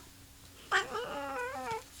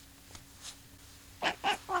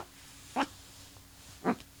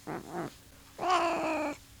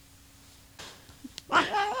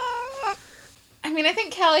 I mean, I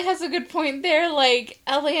think Callie has a good point there. Like,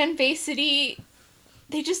 LA and Bay City,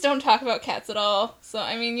 they just don't talk about cats at all. So,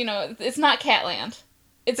 I mean, it's not Catland.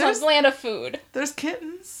 It's not the land of food. There's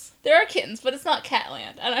kittens. There are kittens, but it's not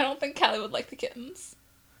Catland. And I don't think Callie would like the kittens.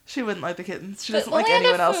 She wouldn't like the kittens. She But doesn't like land of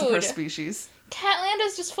anyone else of her food. species. Catland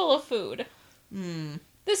is just full of food.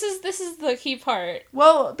 This is the key part.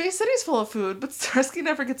 Well, Bay City's full of food, but Starsky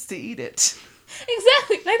never gets to eat it.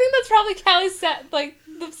 Exactly. I think that's probably Callie's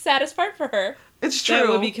the saddest part for her. It's true. That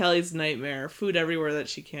would be Kelly's nightmare. Food everywhere that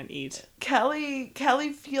she can't eat. Kelly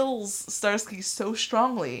feels Starsky so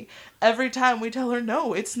strongly. Every time we tell her,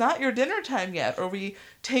 no, it's not your dinner time yet, or we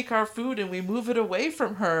take our food and we move it away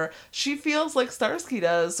from her, she feels like Starsky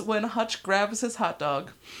does when Hutch grabs his hot dog.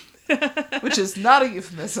 Which is not a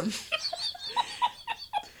euphemism.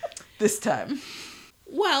 This time.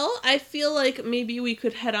 Well, I feel like maybe we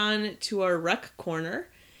could head on to our rec corner.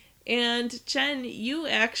 And Jen, you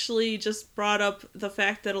actually just brought up the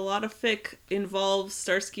fact that a lot of fic involves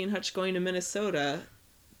Starsky and Hutch going to Minnesota.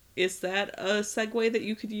 Is that a segue that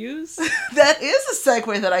you could use? That is a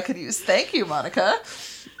segue that I could use. Thank you, Monica.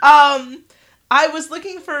 I was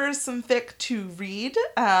looking for some fic to read,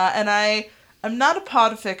 and I'm not a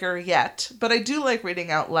podficker yet, but I do like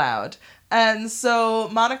reading out loud. And so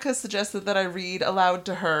Monica suggested that I read aloud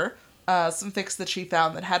to her some fics that she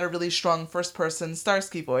found that had a really strong first-person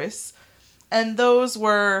Starsky voice. And those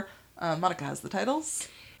were... Monica has the titles.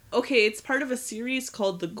 Okay, it's part of a series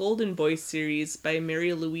called the Golden Boy series by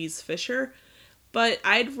Mary Louise Fisher. But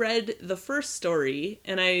I'd read the first story,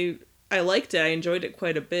 and I liked it. I enjoyed it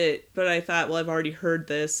quite a bit. But I thought, well, I've already heard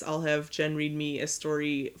this. I'll have Jen read me a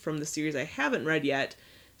story from the series I haven't read yet.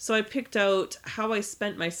 So I picked out How I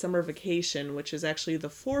Spent My Summer Vacation, which is actually the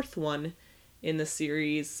fourth one in the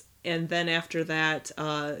series. And then after that,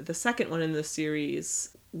 the second one in the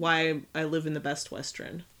series, Why I Live in the Best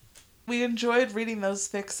Western. We enjoyed reading those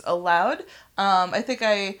fics aloud. I think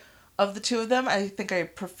of the two of them, I think I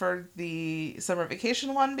preferred the Summer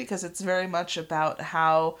Vacation one because it's very much about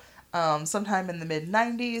how sometime in the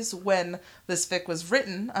mid-90s when this fic was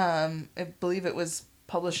written, I believe it was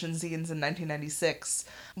published in zines in 1996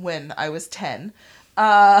 when I was 10.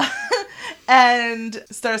 And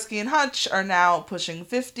Starsky and Hutch are now pushing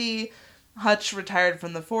 50. Hutch retired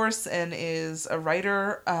from the force and is a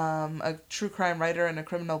writer, a true crime writer and a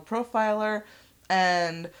criminal profiler.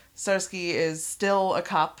 And Starsky is still a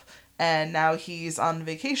cop, and now he's on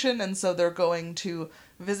vacation, and so they're going to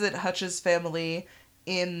visit Hutch's family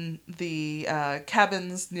in the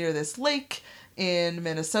cabins near this lake in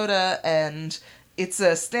Minnesota, and it's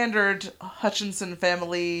a standard Hutchinson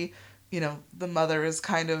family. You know, the mother is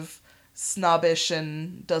kind of snobbish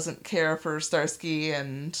and doesn't care for Starsky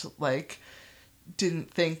and, like,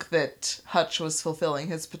 didn't think that Hutch was fulfilling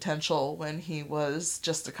his potential when he was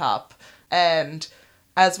just a cop. And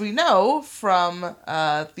as we know from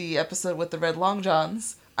the episode with the Red Long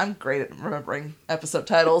Johns, I'm great at remembering episode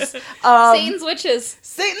titles. Satan's Witches.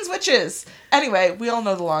 Satan's Witches! Anyway, we all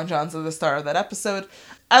know the Long Johns are the star of that episode.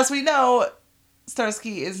 As we know,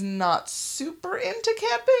 Starsky is not super into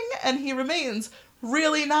camping, and he remains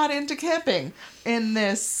really not into camping in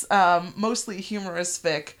this mostly humorous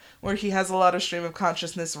fic, where he has a lot of stream of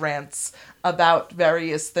consciousness rants about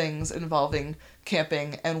various things involving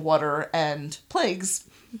camping and water and plagues.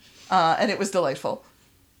 And it was delightful.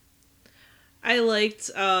 I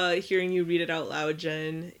liked hearing you read it out loud,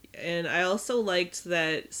 Jen. And I also liked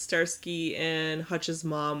that Starsky and Hutch's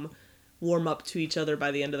mom warm up to each other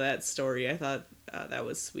by the end of that story. I thought that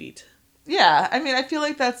was sweet. Yeah, I mean, I feel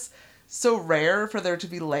like that's so rare for there to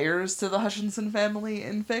be layers to the Hutchinson family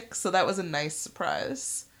in fic, so that was a nice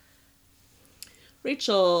surprise.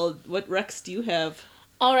 Rachel, what recs do you have?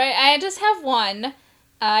 All right, I just have one.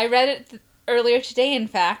 I read it earlier today, in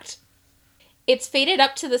fact. It's Faded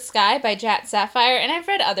Up to the Sky by Jat Sapphire, and I've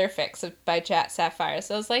read other fics by Jat Sapphire,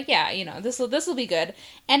 so I was like, yeah, you know, this will be good.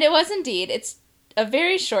 And it was indeed. It's a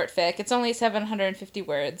very short fic. It's only 750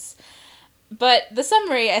 words. But the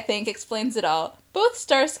summary, I think, explains it all. Both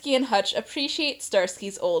Starsky and Hutch appreciate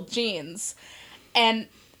Starsky's old jeans. And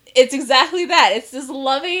it's exactly that. It's this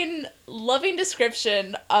loving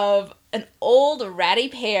description of an old ratty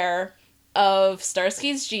pair of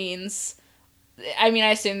Starsky's jeans. I mean, I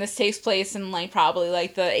assume this takes place in, like, probably,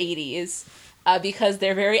 like, the 80s, because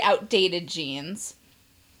they're very outdated jeans.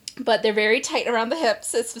 But they're very tight around the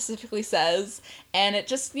hips, it specifically says. And it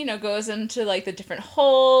just, you know, goes into, like, the different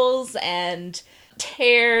holes and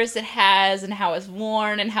tears it has and how it's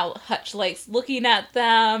worn and how Hutch likes looking at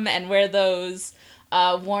them and where those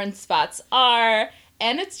worn spots are.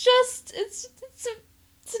 And it's just, it's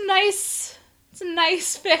a nice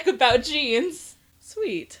fic about jeans.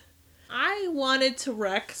 Sweet. I wanted to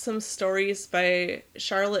rec some stories by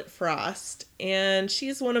Charlotte Frost, and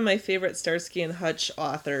she's one of my favorite Starsky and Hutch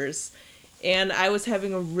authors, and I was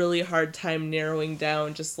having a really hard time narrowing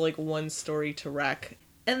down just like one story to rec.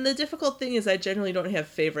 And the difficult thing is I generally don't have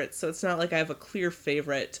favorites, so it's not like I have a clear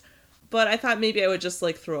favorite. But I thought maybe I would just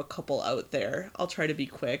throw a couple out there. I'll try to be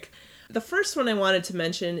quick. The first one I wanted to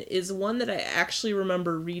mention is one that I actually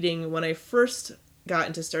remember reading when I first got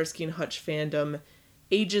into Starsky and Hutch fandom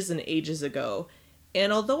ages and ages ago.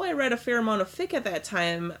 And although I read a fair amount of fic at that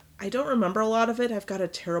time, I don't remember a lot of it. I've got a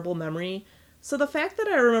terrible memory. So the fact that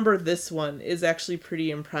I remember this one is actually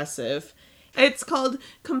pretty impressive. It's called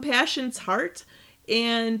Compassion's Heart,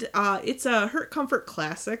 and it's a Hurt Comfort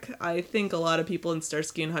classic. I think a lot of people in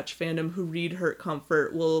Starsky and Hutch fandom who read Hurt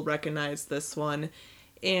Comfort will recognize this one.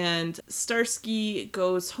 And Starsky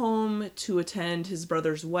goes home to attend his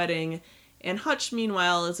brother's wedding, and Hutch,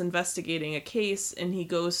 meanwhile, is investigating a case, and he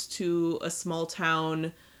goes to a small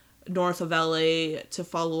town north of LA to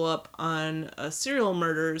follow up on serial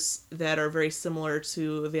murders that are very similar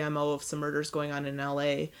to the MO of some murders going on in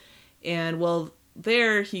LA. And, well,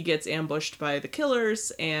 there he gets ambushed by the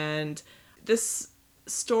killers, and this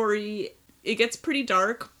story, it gets pretty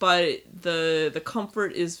dark, but the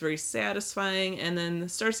comfort is very satisfying, and then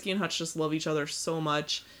Starsky and Hutch just love each other so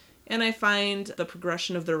much. And I find the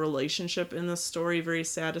progression of their relationship in this story very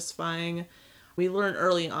satisfying. We learn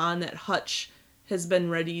early on that Hutch has been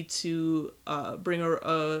ready to bring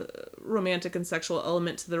a romantic and sexual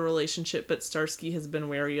element to the relationship, but Starsky has been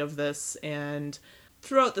wary of this. And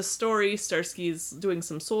throughout the story, Starsky's doing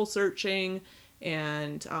some soul searching,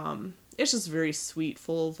 and it's just very sweet,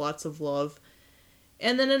 full of lots of love.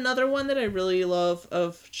 And then another one that I really love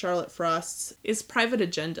of Charlotte Frost's is Private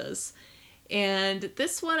Agendas. And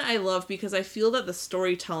this one I love because I feel that the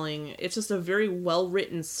storytelling, it's just a very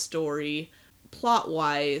well-written story,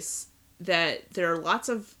 plot-wise, that there are lots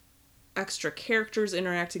of extra characters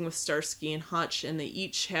interacting with Starsky and Hutch, and they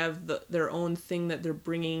each have their own thing that they're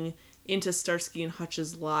bringing into Starsky and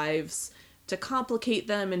Hutch's lives to complicate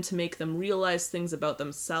them and to make them realize things about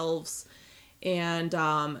themselves. And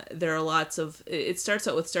there are lots of... It starts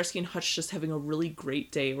out with Starsky and Hutch just having a really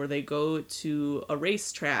great day where they go to a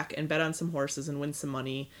racetrack and bet on some horses and win some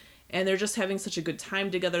money. And they're just having such a good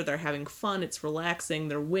time together. They're having fun. It's relaxing.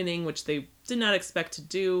 They're winning, which they did not expect to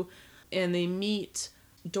do. And they meet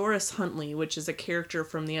Doris Huntley, which is a character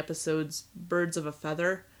from the episodes Birds of a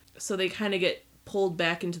Feather. So they kind of get pulled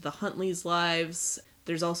back into the Huntleys' lives.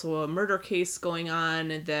 There's also a murder case going on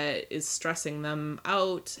that is stressing them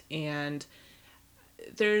out, and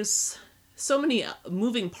there's so many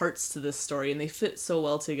moving parts to this story, and they fit so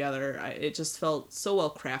well together. It just felt so well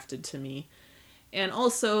crafted to me. And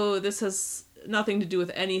also, this has nothing to do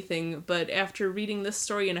with anything, but after reading this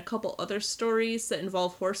story and a couple other stories that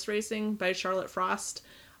involve horse racing by Charlotte Frost,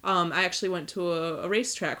 I actually went to a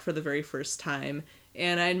racetrack for the very first time.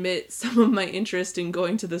 And I admit some of my interest in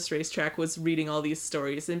going to this racetrack was reading all these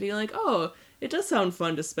stories and being like, oh, it does sound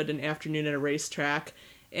fun to spend an afternoon at a racetrack.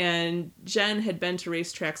 And Jen had been to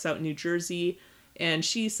racetracks out in New Jersey, and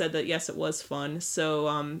she said that, yes, it was fun.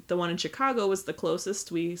 So the one in Chicago was the closest.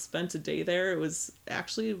 We spent a day there. It was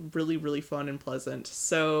actually really, really fun and pleasant.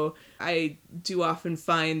 So I do often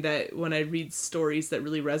find that when I read stories that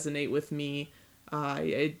really resonate with me,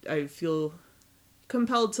 I feel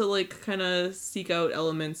compelled to kind of seek out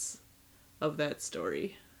elements of that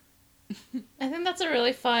story. I think that's a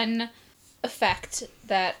really fun effect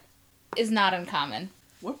that is not uncommon.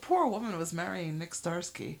 What poor woman was marrying Nick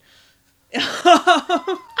Starsky?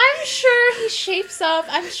 I'm sure he shapes up.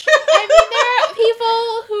 There are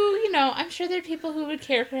people who, I'm sure there are people who would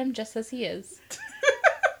care for him just as he is.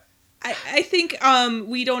 I think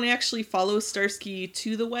we don't actually follow Starsky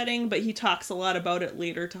to the wedding, but he talks a lot about it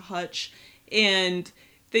later to Hutch. And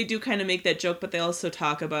they do kind of make that joke, but they also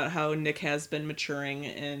talk about how Nick has been maturing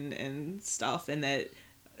and stuff, and that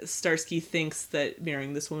Starsky thinks that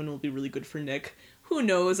marrying this woman will be really good for Nick. Who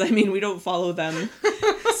knows? I mean, we don't follow them,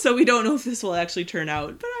 so we don't know if this will actually turn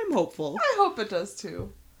out, but I'm hopeful. I hope it does,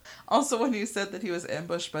 too. Also, when you said that he was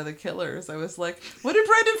ambushed by the killers, I was like, what did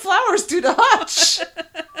Brandon Flowers do to Hutch?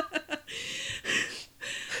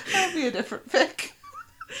 That'd be a different pick.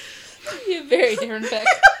 That'd be a very different pick.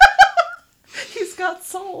 He's got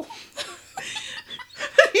soul.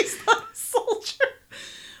 He's not a soldier.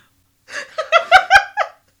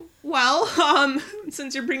 Well,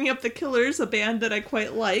 since you're bringing up the Killers, a band that I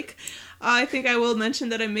quite like, I think I will mention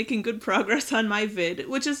that I'm making good progress on my vid,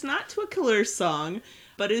 which is not to a Killers song,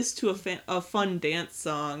 but is to a fun dance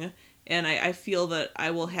song, and I feel that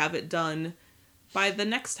I will have it done by the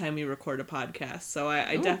next time we record a podcast. So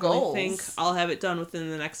I definitely think I'll have it done within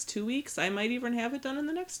the next 2 weeks. I might even have it done in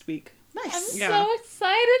the next week. Nice. I'm so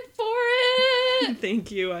excited for it.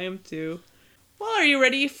 Thank you. I am too. Well, are you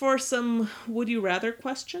ready for some Would You Rather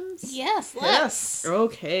questions? Yes, let's.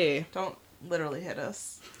 Okay. Don't literally hit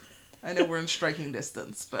us. I know we're in striking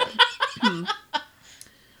distance, but...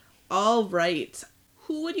 All right.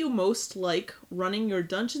 Who would you most like running your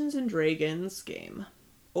Dungeons & Dragons game?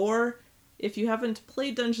 Or, if you haven't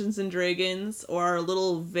played Dungeons & Dragons, or are a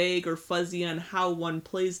little vague or fuzzy on how one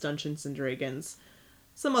plays Dungeons & Dragons,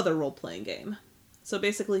 some other role-playing game. So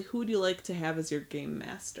basically, who would you like to have as your game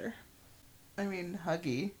master? I mean,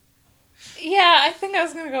 Huggy. Yeah, I think I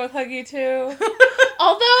was gonna go with Huggy too.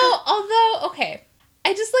 although, okay.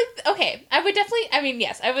 I would definitely,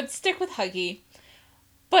 yes, I would stick with Huggy.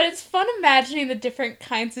 But it's fun imagining the different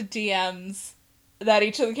kinds of DMs that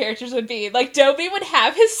each of the characters would be. Like, Dobie would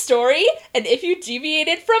have his story, and if you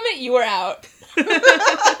deviated from it, you were out.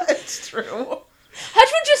 It's true.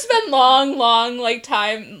 Hutch would just spend long,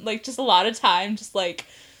 time, just a lot of time, just,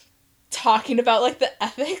 talking about, the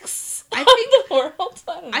ethics of the world.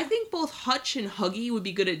 I think both Hutch and Huggy would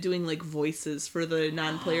be good at doing, voices for the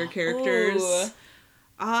non-player characters. Ooh.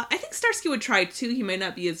 I think Starsky would try, too. He might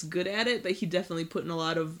not be as good at it, but he'd definitely put in a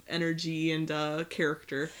lot of energy and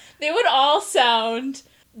character. They would all sound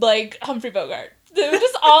like Humphrey Bogart. They would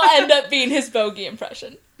just all end up being his bogey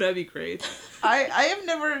impression. That'd be great. I have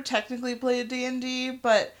never technically played D&D,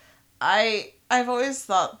 but I've always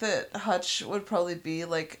thought that Hutch would probably be, a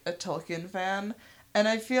Tolkien fan. And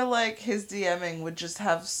I feel like his DMing would just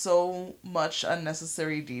have so much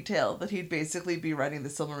unnecessary detail that he'd basically be writing the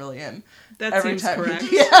Silmarillion That every seems time correct.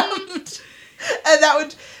 he DM'd. And that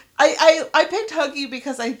would... I picked Huggy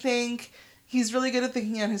because I think he's really good at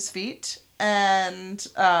thinking on his feet and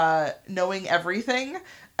knowing everything.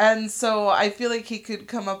 And so I feel like he could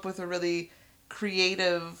come up with a really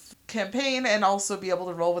creative campaign and also be able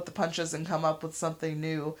to roll with the punches and come up with something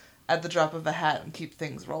new at the drop of a hat and keep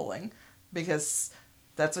things rolling. Because...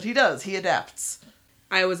 that's what he does. He adapts.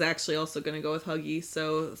 I was actually also going to go with Huggy,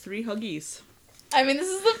 so 3 Huggies. This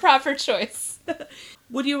is the proper choice.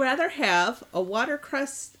 Would you rather have a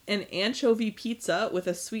watercress and anchovy pizza with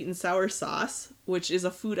a sweet and sour sauce, which is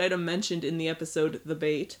a food item mentioned in the episode The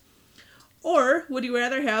Bait, or would you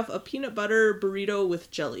rather have a peanut butter burrito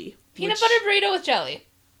with jelly? Peanut butter burrito with jelly.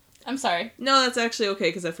 I'm sorry. No, that's actually okay,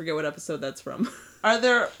 because I forget what episode that's from. Are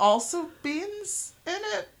there also beans in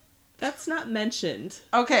it? That's not mentioned.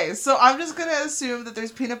 Okay, so I'm just going to assume that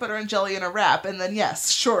there's peanut butter and jelly in a wrap, and then yes,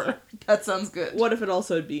 sure. That sounds good. What if it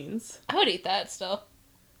also had beans? I would eat that still.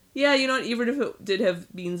 Yeah, you know what? Even if it did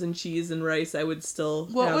have beans and cheese and rice, I would still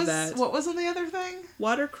have that. What was on the other thing?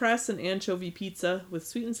 Watercress and anchovy pizza with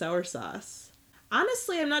sweet and sour sauce.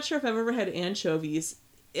 Honestly, I'm not sure if I've ever had anchovies.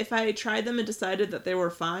 If I tried them and decided that they were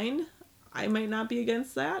fine, I might not be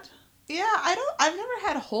against that. Yeah, I've never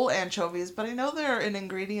had whole anchovies, but I know they're an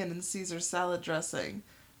ingredient in Caesar salad dressing.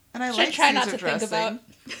 And I like try Caesar not to dressing. think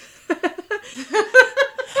about.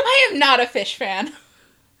 I am not a fish fan.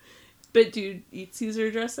 But do you eat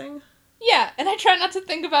Caesar dressing? Yeah, and I try not to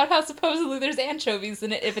think about how supposedly there's anchovies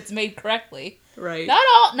in it if it's made correctly. Right.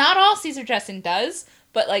 Not all Caesar dressing does,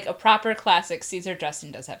 but a proper classic Caesar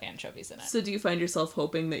dressing does have anchovies in it. So do you find yourself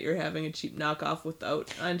hoping that you're having a cheap knockoff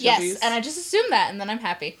without anchovies? Yes, and I just assume that, and then I'm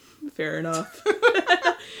happy. Fair enough.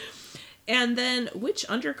 And then, which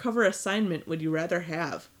undercover assignment would you rather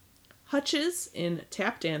have? Hutch's in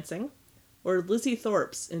tap dancing, or Lizzie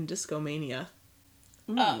Thorpe's in Discomania?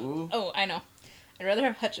 Ooh. Oh, I know. I'd rather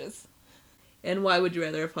have Hutch's. And why would you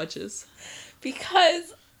rather have Hutch's?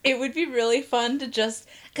 Because it would be really fun to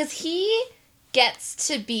because he gets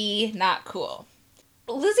to be not cool.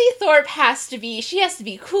 Lizzie Thorpe has to be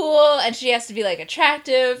cool, and she has to be,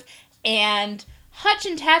 attractive, and Hutch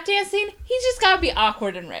in tap dancing, he's just gotta be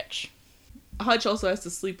awkward and rich. Hutch also has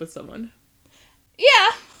to sleep with someone.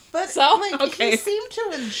 Yeah. But, So, okay. he seemed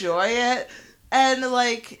to enjoy it, and,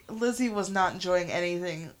 Lizzie was not enjoying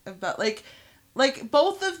anything about,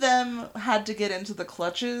 both of them had to get into the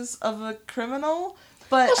clutches of a criminal,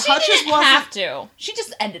 but Well, she Hutch's didn't wasn't... have to. She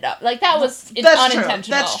just ended up. That was That's unintentional.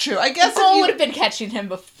 True. That's true. I guess The goal if you- would have been catching him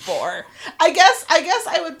before. I guess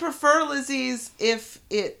I would prefer Lizzie's if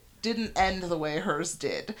it didn't end the way hers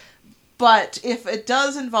did. But if it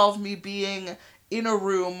does involve me being in a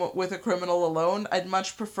room with a criminal alone, I'd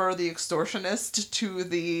much prefer the extortionist to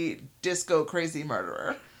the disco crazy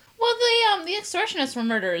murderer. Well, the extortionists were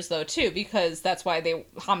murderers, though, too, because that's why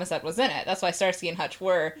Homicide was in it. That's why Starsky and Hutch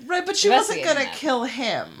were Right, but she wasn't investigating gonna them. kill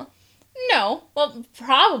him. No, well,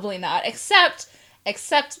 probably not, except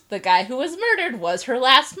the guy who was murdered was her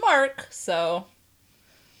last mark, so...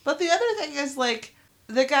 But the other thing is,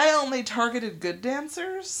 the guy only targeted good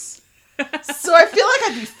dancers. So I feel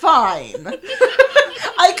like I'd be fine.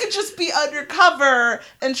 I could just be undercover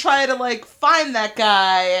and try to, find that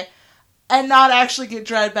guy and not actually get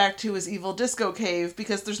dragged back to his evil disco cave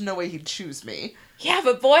because there's no way he'd choose me. Yeah,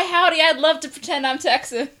 but boy howdy, I'd love to pretend I'm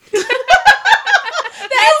Texan.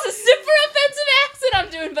 That's a super offensive accent I'm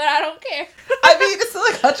doing, but I don't care. I mean, it's not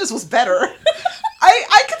like Hutch's was better.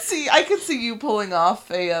 I could see you pulling off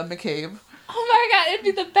a McCabe. Oh my god, it'd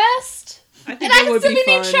be the best. I think And I it can would still be be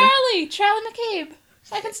named fun. Charlie McCabe.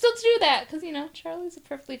 I can still do that, because, Charlie's a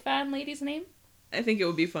perfectly fine lady's name. I think it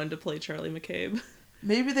would be fun to play Charlie McCabe.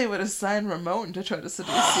 Maybe they would assign Ramon to try to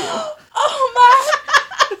seduce you. Oh my!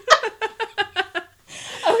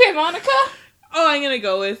 Okay, Monica? Oh, I'm gonna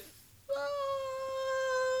go with...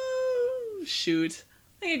 shoot.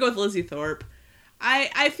 I'm gonna go with Lizzie Thorpe.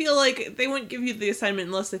 I feel like they wouldn't give you the assignment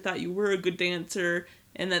unless they thought you were a good dancer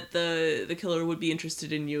and that the killer would be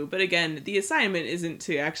interested in you. But again, the assignment isn't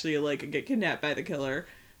to actually, get kidnapped by the killer.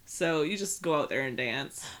 So you just go out there and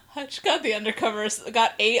dance. Hutch got an undercover assignment,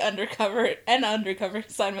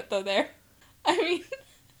 though, there. I mean,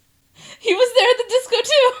 he was there at the disco,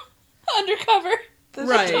 too. Undercover.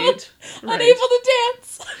 Right. Unable to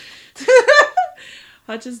dance.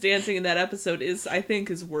 Hutch's dancing in that episode is, I think,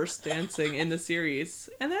 his worst dancing in the series.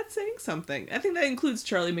 And that's saying something. I think that includes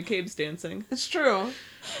Charlie McCabe's dancing. It's true.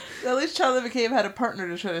 At least Charlie McCabe had a partner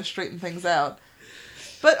to try to straighten things out.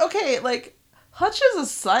 But okay, Hutch's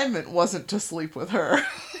assignment wasn't to sleep with her.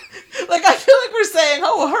 I feel like we're saying,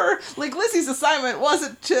 Lizzie's assignment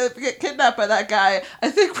wasn't to get kidnapped by that guy. I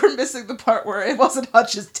think we're missing the part where it wasn't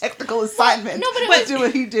Hutch's technical assignment to do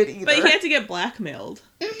what he did either. But he had to get blackmailed.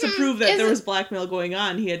 To prove that there was blackmail going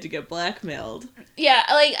on, he had to get blackmailed. Yeah,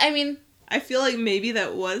 I feel like maybe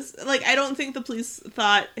that was... I don't think the police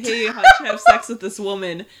thought, hey, Hutch, have sex with this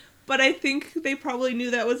woman. But I think they probably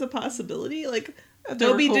knew that was a possibility.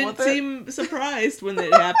 Dobie didn't seem surprised when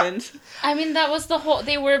it happened. that was the whole...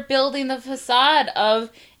 They were building the facade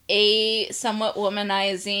of a somewhat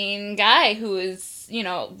womanizing guy who is,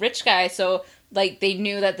 rich guy. So, they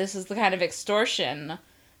knew that this is the kind of extortion.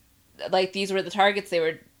 These were the targets they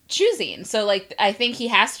were choosing. So, I think he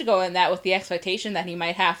has to go in that with the expectation that he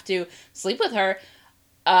might have to sleep with her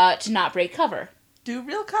to not break cover. Do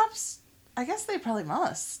real cops? I guess they probably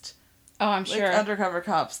must. Oh, I'm sure. Undercover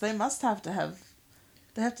cops. They must have to have...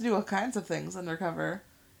 They have to do all kinds of things undercover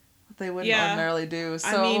that they wouldn't ordinarily do.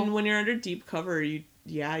 So when you're under deep cover, you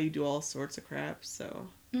do all sorts of crap, so...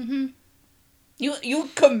 Mm-hmm. You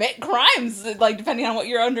commit crimes, depending on what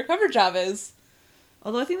your undercover job is.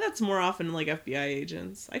 Although I think that's more often, FBI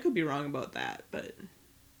agents. I could be wrong about that, but...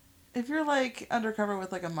 If you're, undercover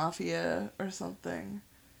with, a mafia or something...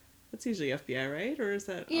 That's usually FBI, right? Or is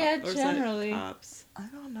that... Yeah, or generally. Is that cops? I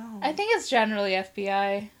don't know. I think it's generally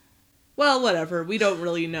FBI. Well, whatever. We don't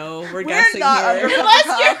really know. We're guessing not here.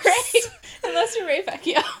 Unless you're Ray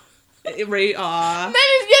Vecchio. Ray, aw. Then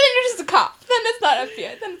you're just a cop. Then it's not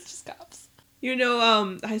FBI. Then it's just cops.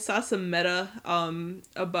 I saw some meta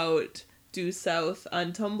about Due South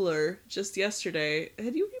on Tumblr just yesterday.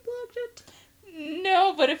 Had you reblogged it?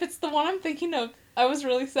 No, but if it's the one I'm thinking of, I was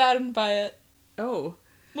really saddened by it. Oh.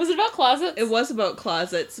 Was it about closets? It was about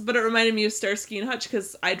closets, but it reminded me of Starsky and Hutch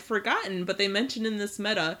because I'd forgotten, but they mentioned in this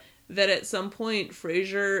meta that at some point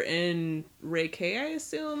Frasier and Ray K, I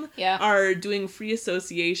assume, are doing free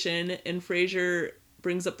association, and Frasier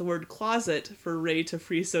brings up the word closet for Ray to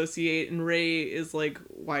free associate, and Ray is like,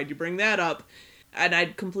 why'd you bring that up? And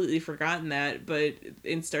I'd completely forgotten that, but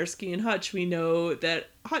in Starsky and Hutch, we know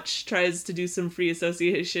that Hutch tries to do some free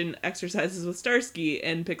association exercises with Starsky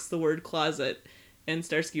and picks the word closet, and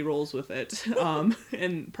Starsky rolls with it,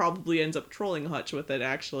 and probably ends up trolling Hutch with it,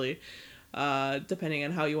 actually, depending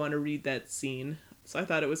on how you want to read that scene. So I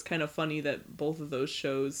thought it was kind of funny that both of those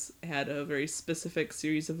shows had a very specific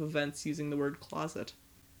series of events using the word closet.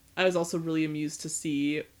 I was also really amused to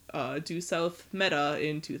see Due South meta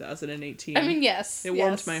in 2018. Yes. It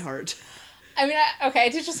warmed my heart. I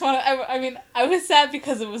did just want to, I was sad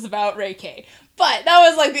because it was about Ray K, but that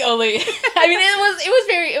was the only,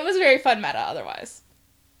 it was very fun meta otherwise.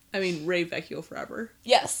 Ray Vecchio forever.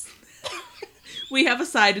 Yes. We have a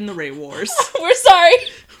side in the Ray Wars. We're sorry.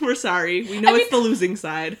 We're sorry. We know it's the losing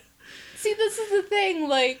side. See, this is the thing,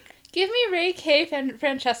 give me Ray K and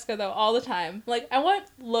Francesca, though, all the time. I want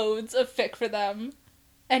loads of fic for them,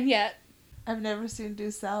 and yet... I've never seen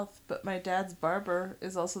Due South, but my dad's barber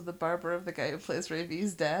is also the barber of the guy who plays Ray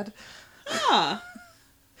V's dad. Ah.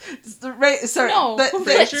 Ray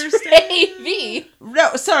V.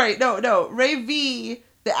 No. Ray V,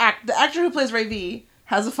 the actor who plays Ray V,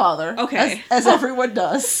 has a father. Okay. As everyone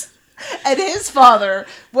does. And his father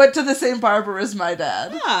went to the same barber as my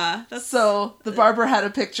dad. Ah. So the barber had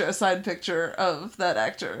a signed picture of that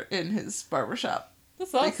actor in his barbershop.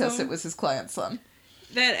 That's awesome. Because it was his client's son.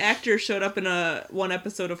 That actor showed up in one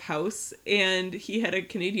episode of House, and he had a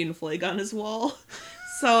Canadian flag on his wall.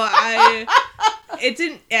 So it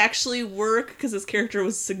didn't actually work because his character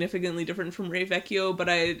was significantly different from Ray Vecchio, but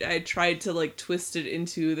I tried to like twist it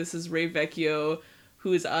into this is Ray Vecchio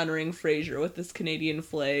who is honoring Frasier with this Canadian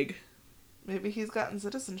flag. Maybe he's gotten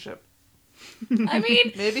citizenship. I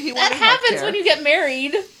mean, Maybe he that wanted happens healthcare. when you get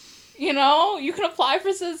married. You know, you can apply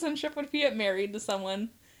for citizenship when you get married to someone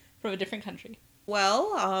from a different country.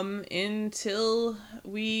 Well, until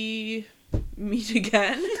we meet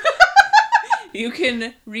again, you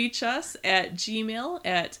can reach us at Gmail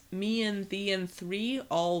at meandtheand3,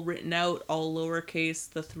 all written out, all lowercase.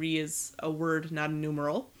 The 3 is a word, not a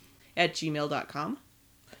numeral, at gmail.com.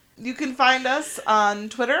 You can find us on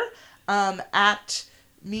Twitter at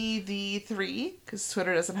me3, because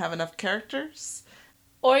Twitter doesn't have enough characters.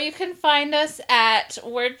 Or you can find us at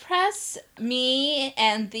WordPress,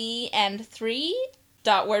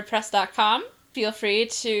 meandthe3.wordpress.com. Feel free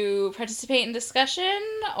to participate in discussion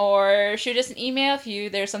or shoot us an email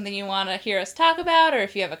if there's something you want to hear us talk about or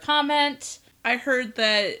if you have a comment. I heard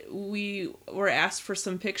that we were asked for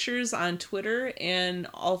some pictures on Twitter, and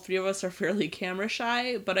all 3 of us are fairly camera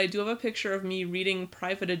shy, but I do have a picture of me reading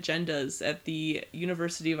private agendas at the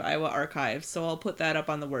University of Iowa Archive, so I'll put that up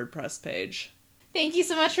on the WordPress page. Thank you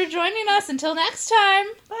so much for joining us. Until next time.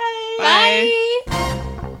 Bye! Bye.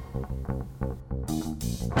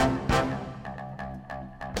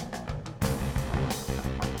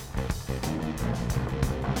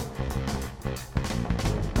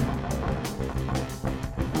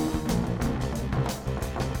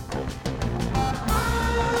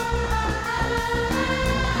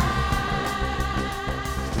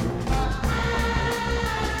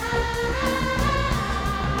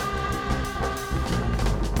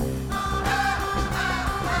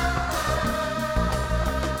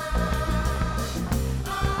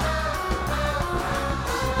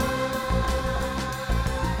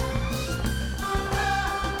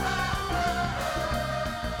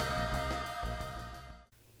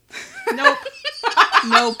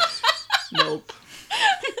 Nope.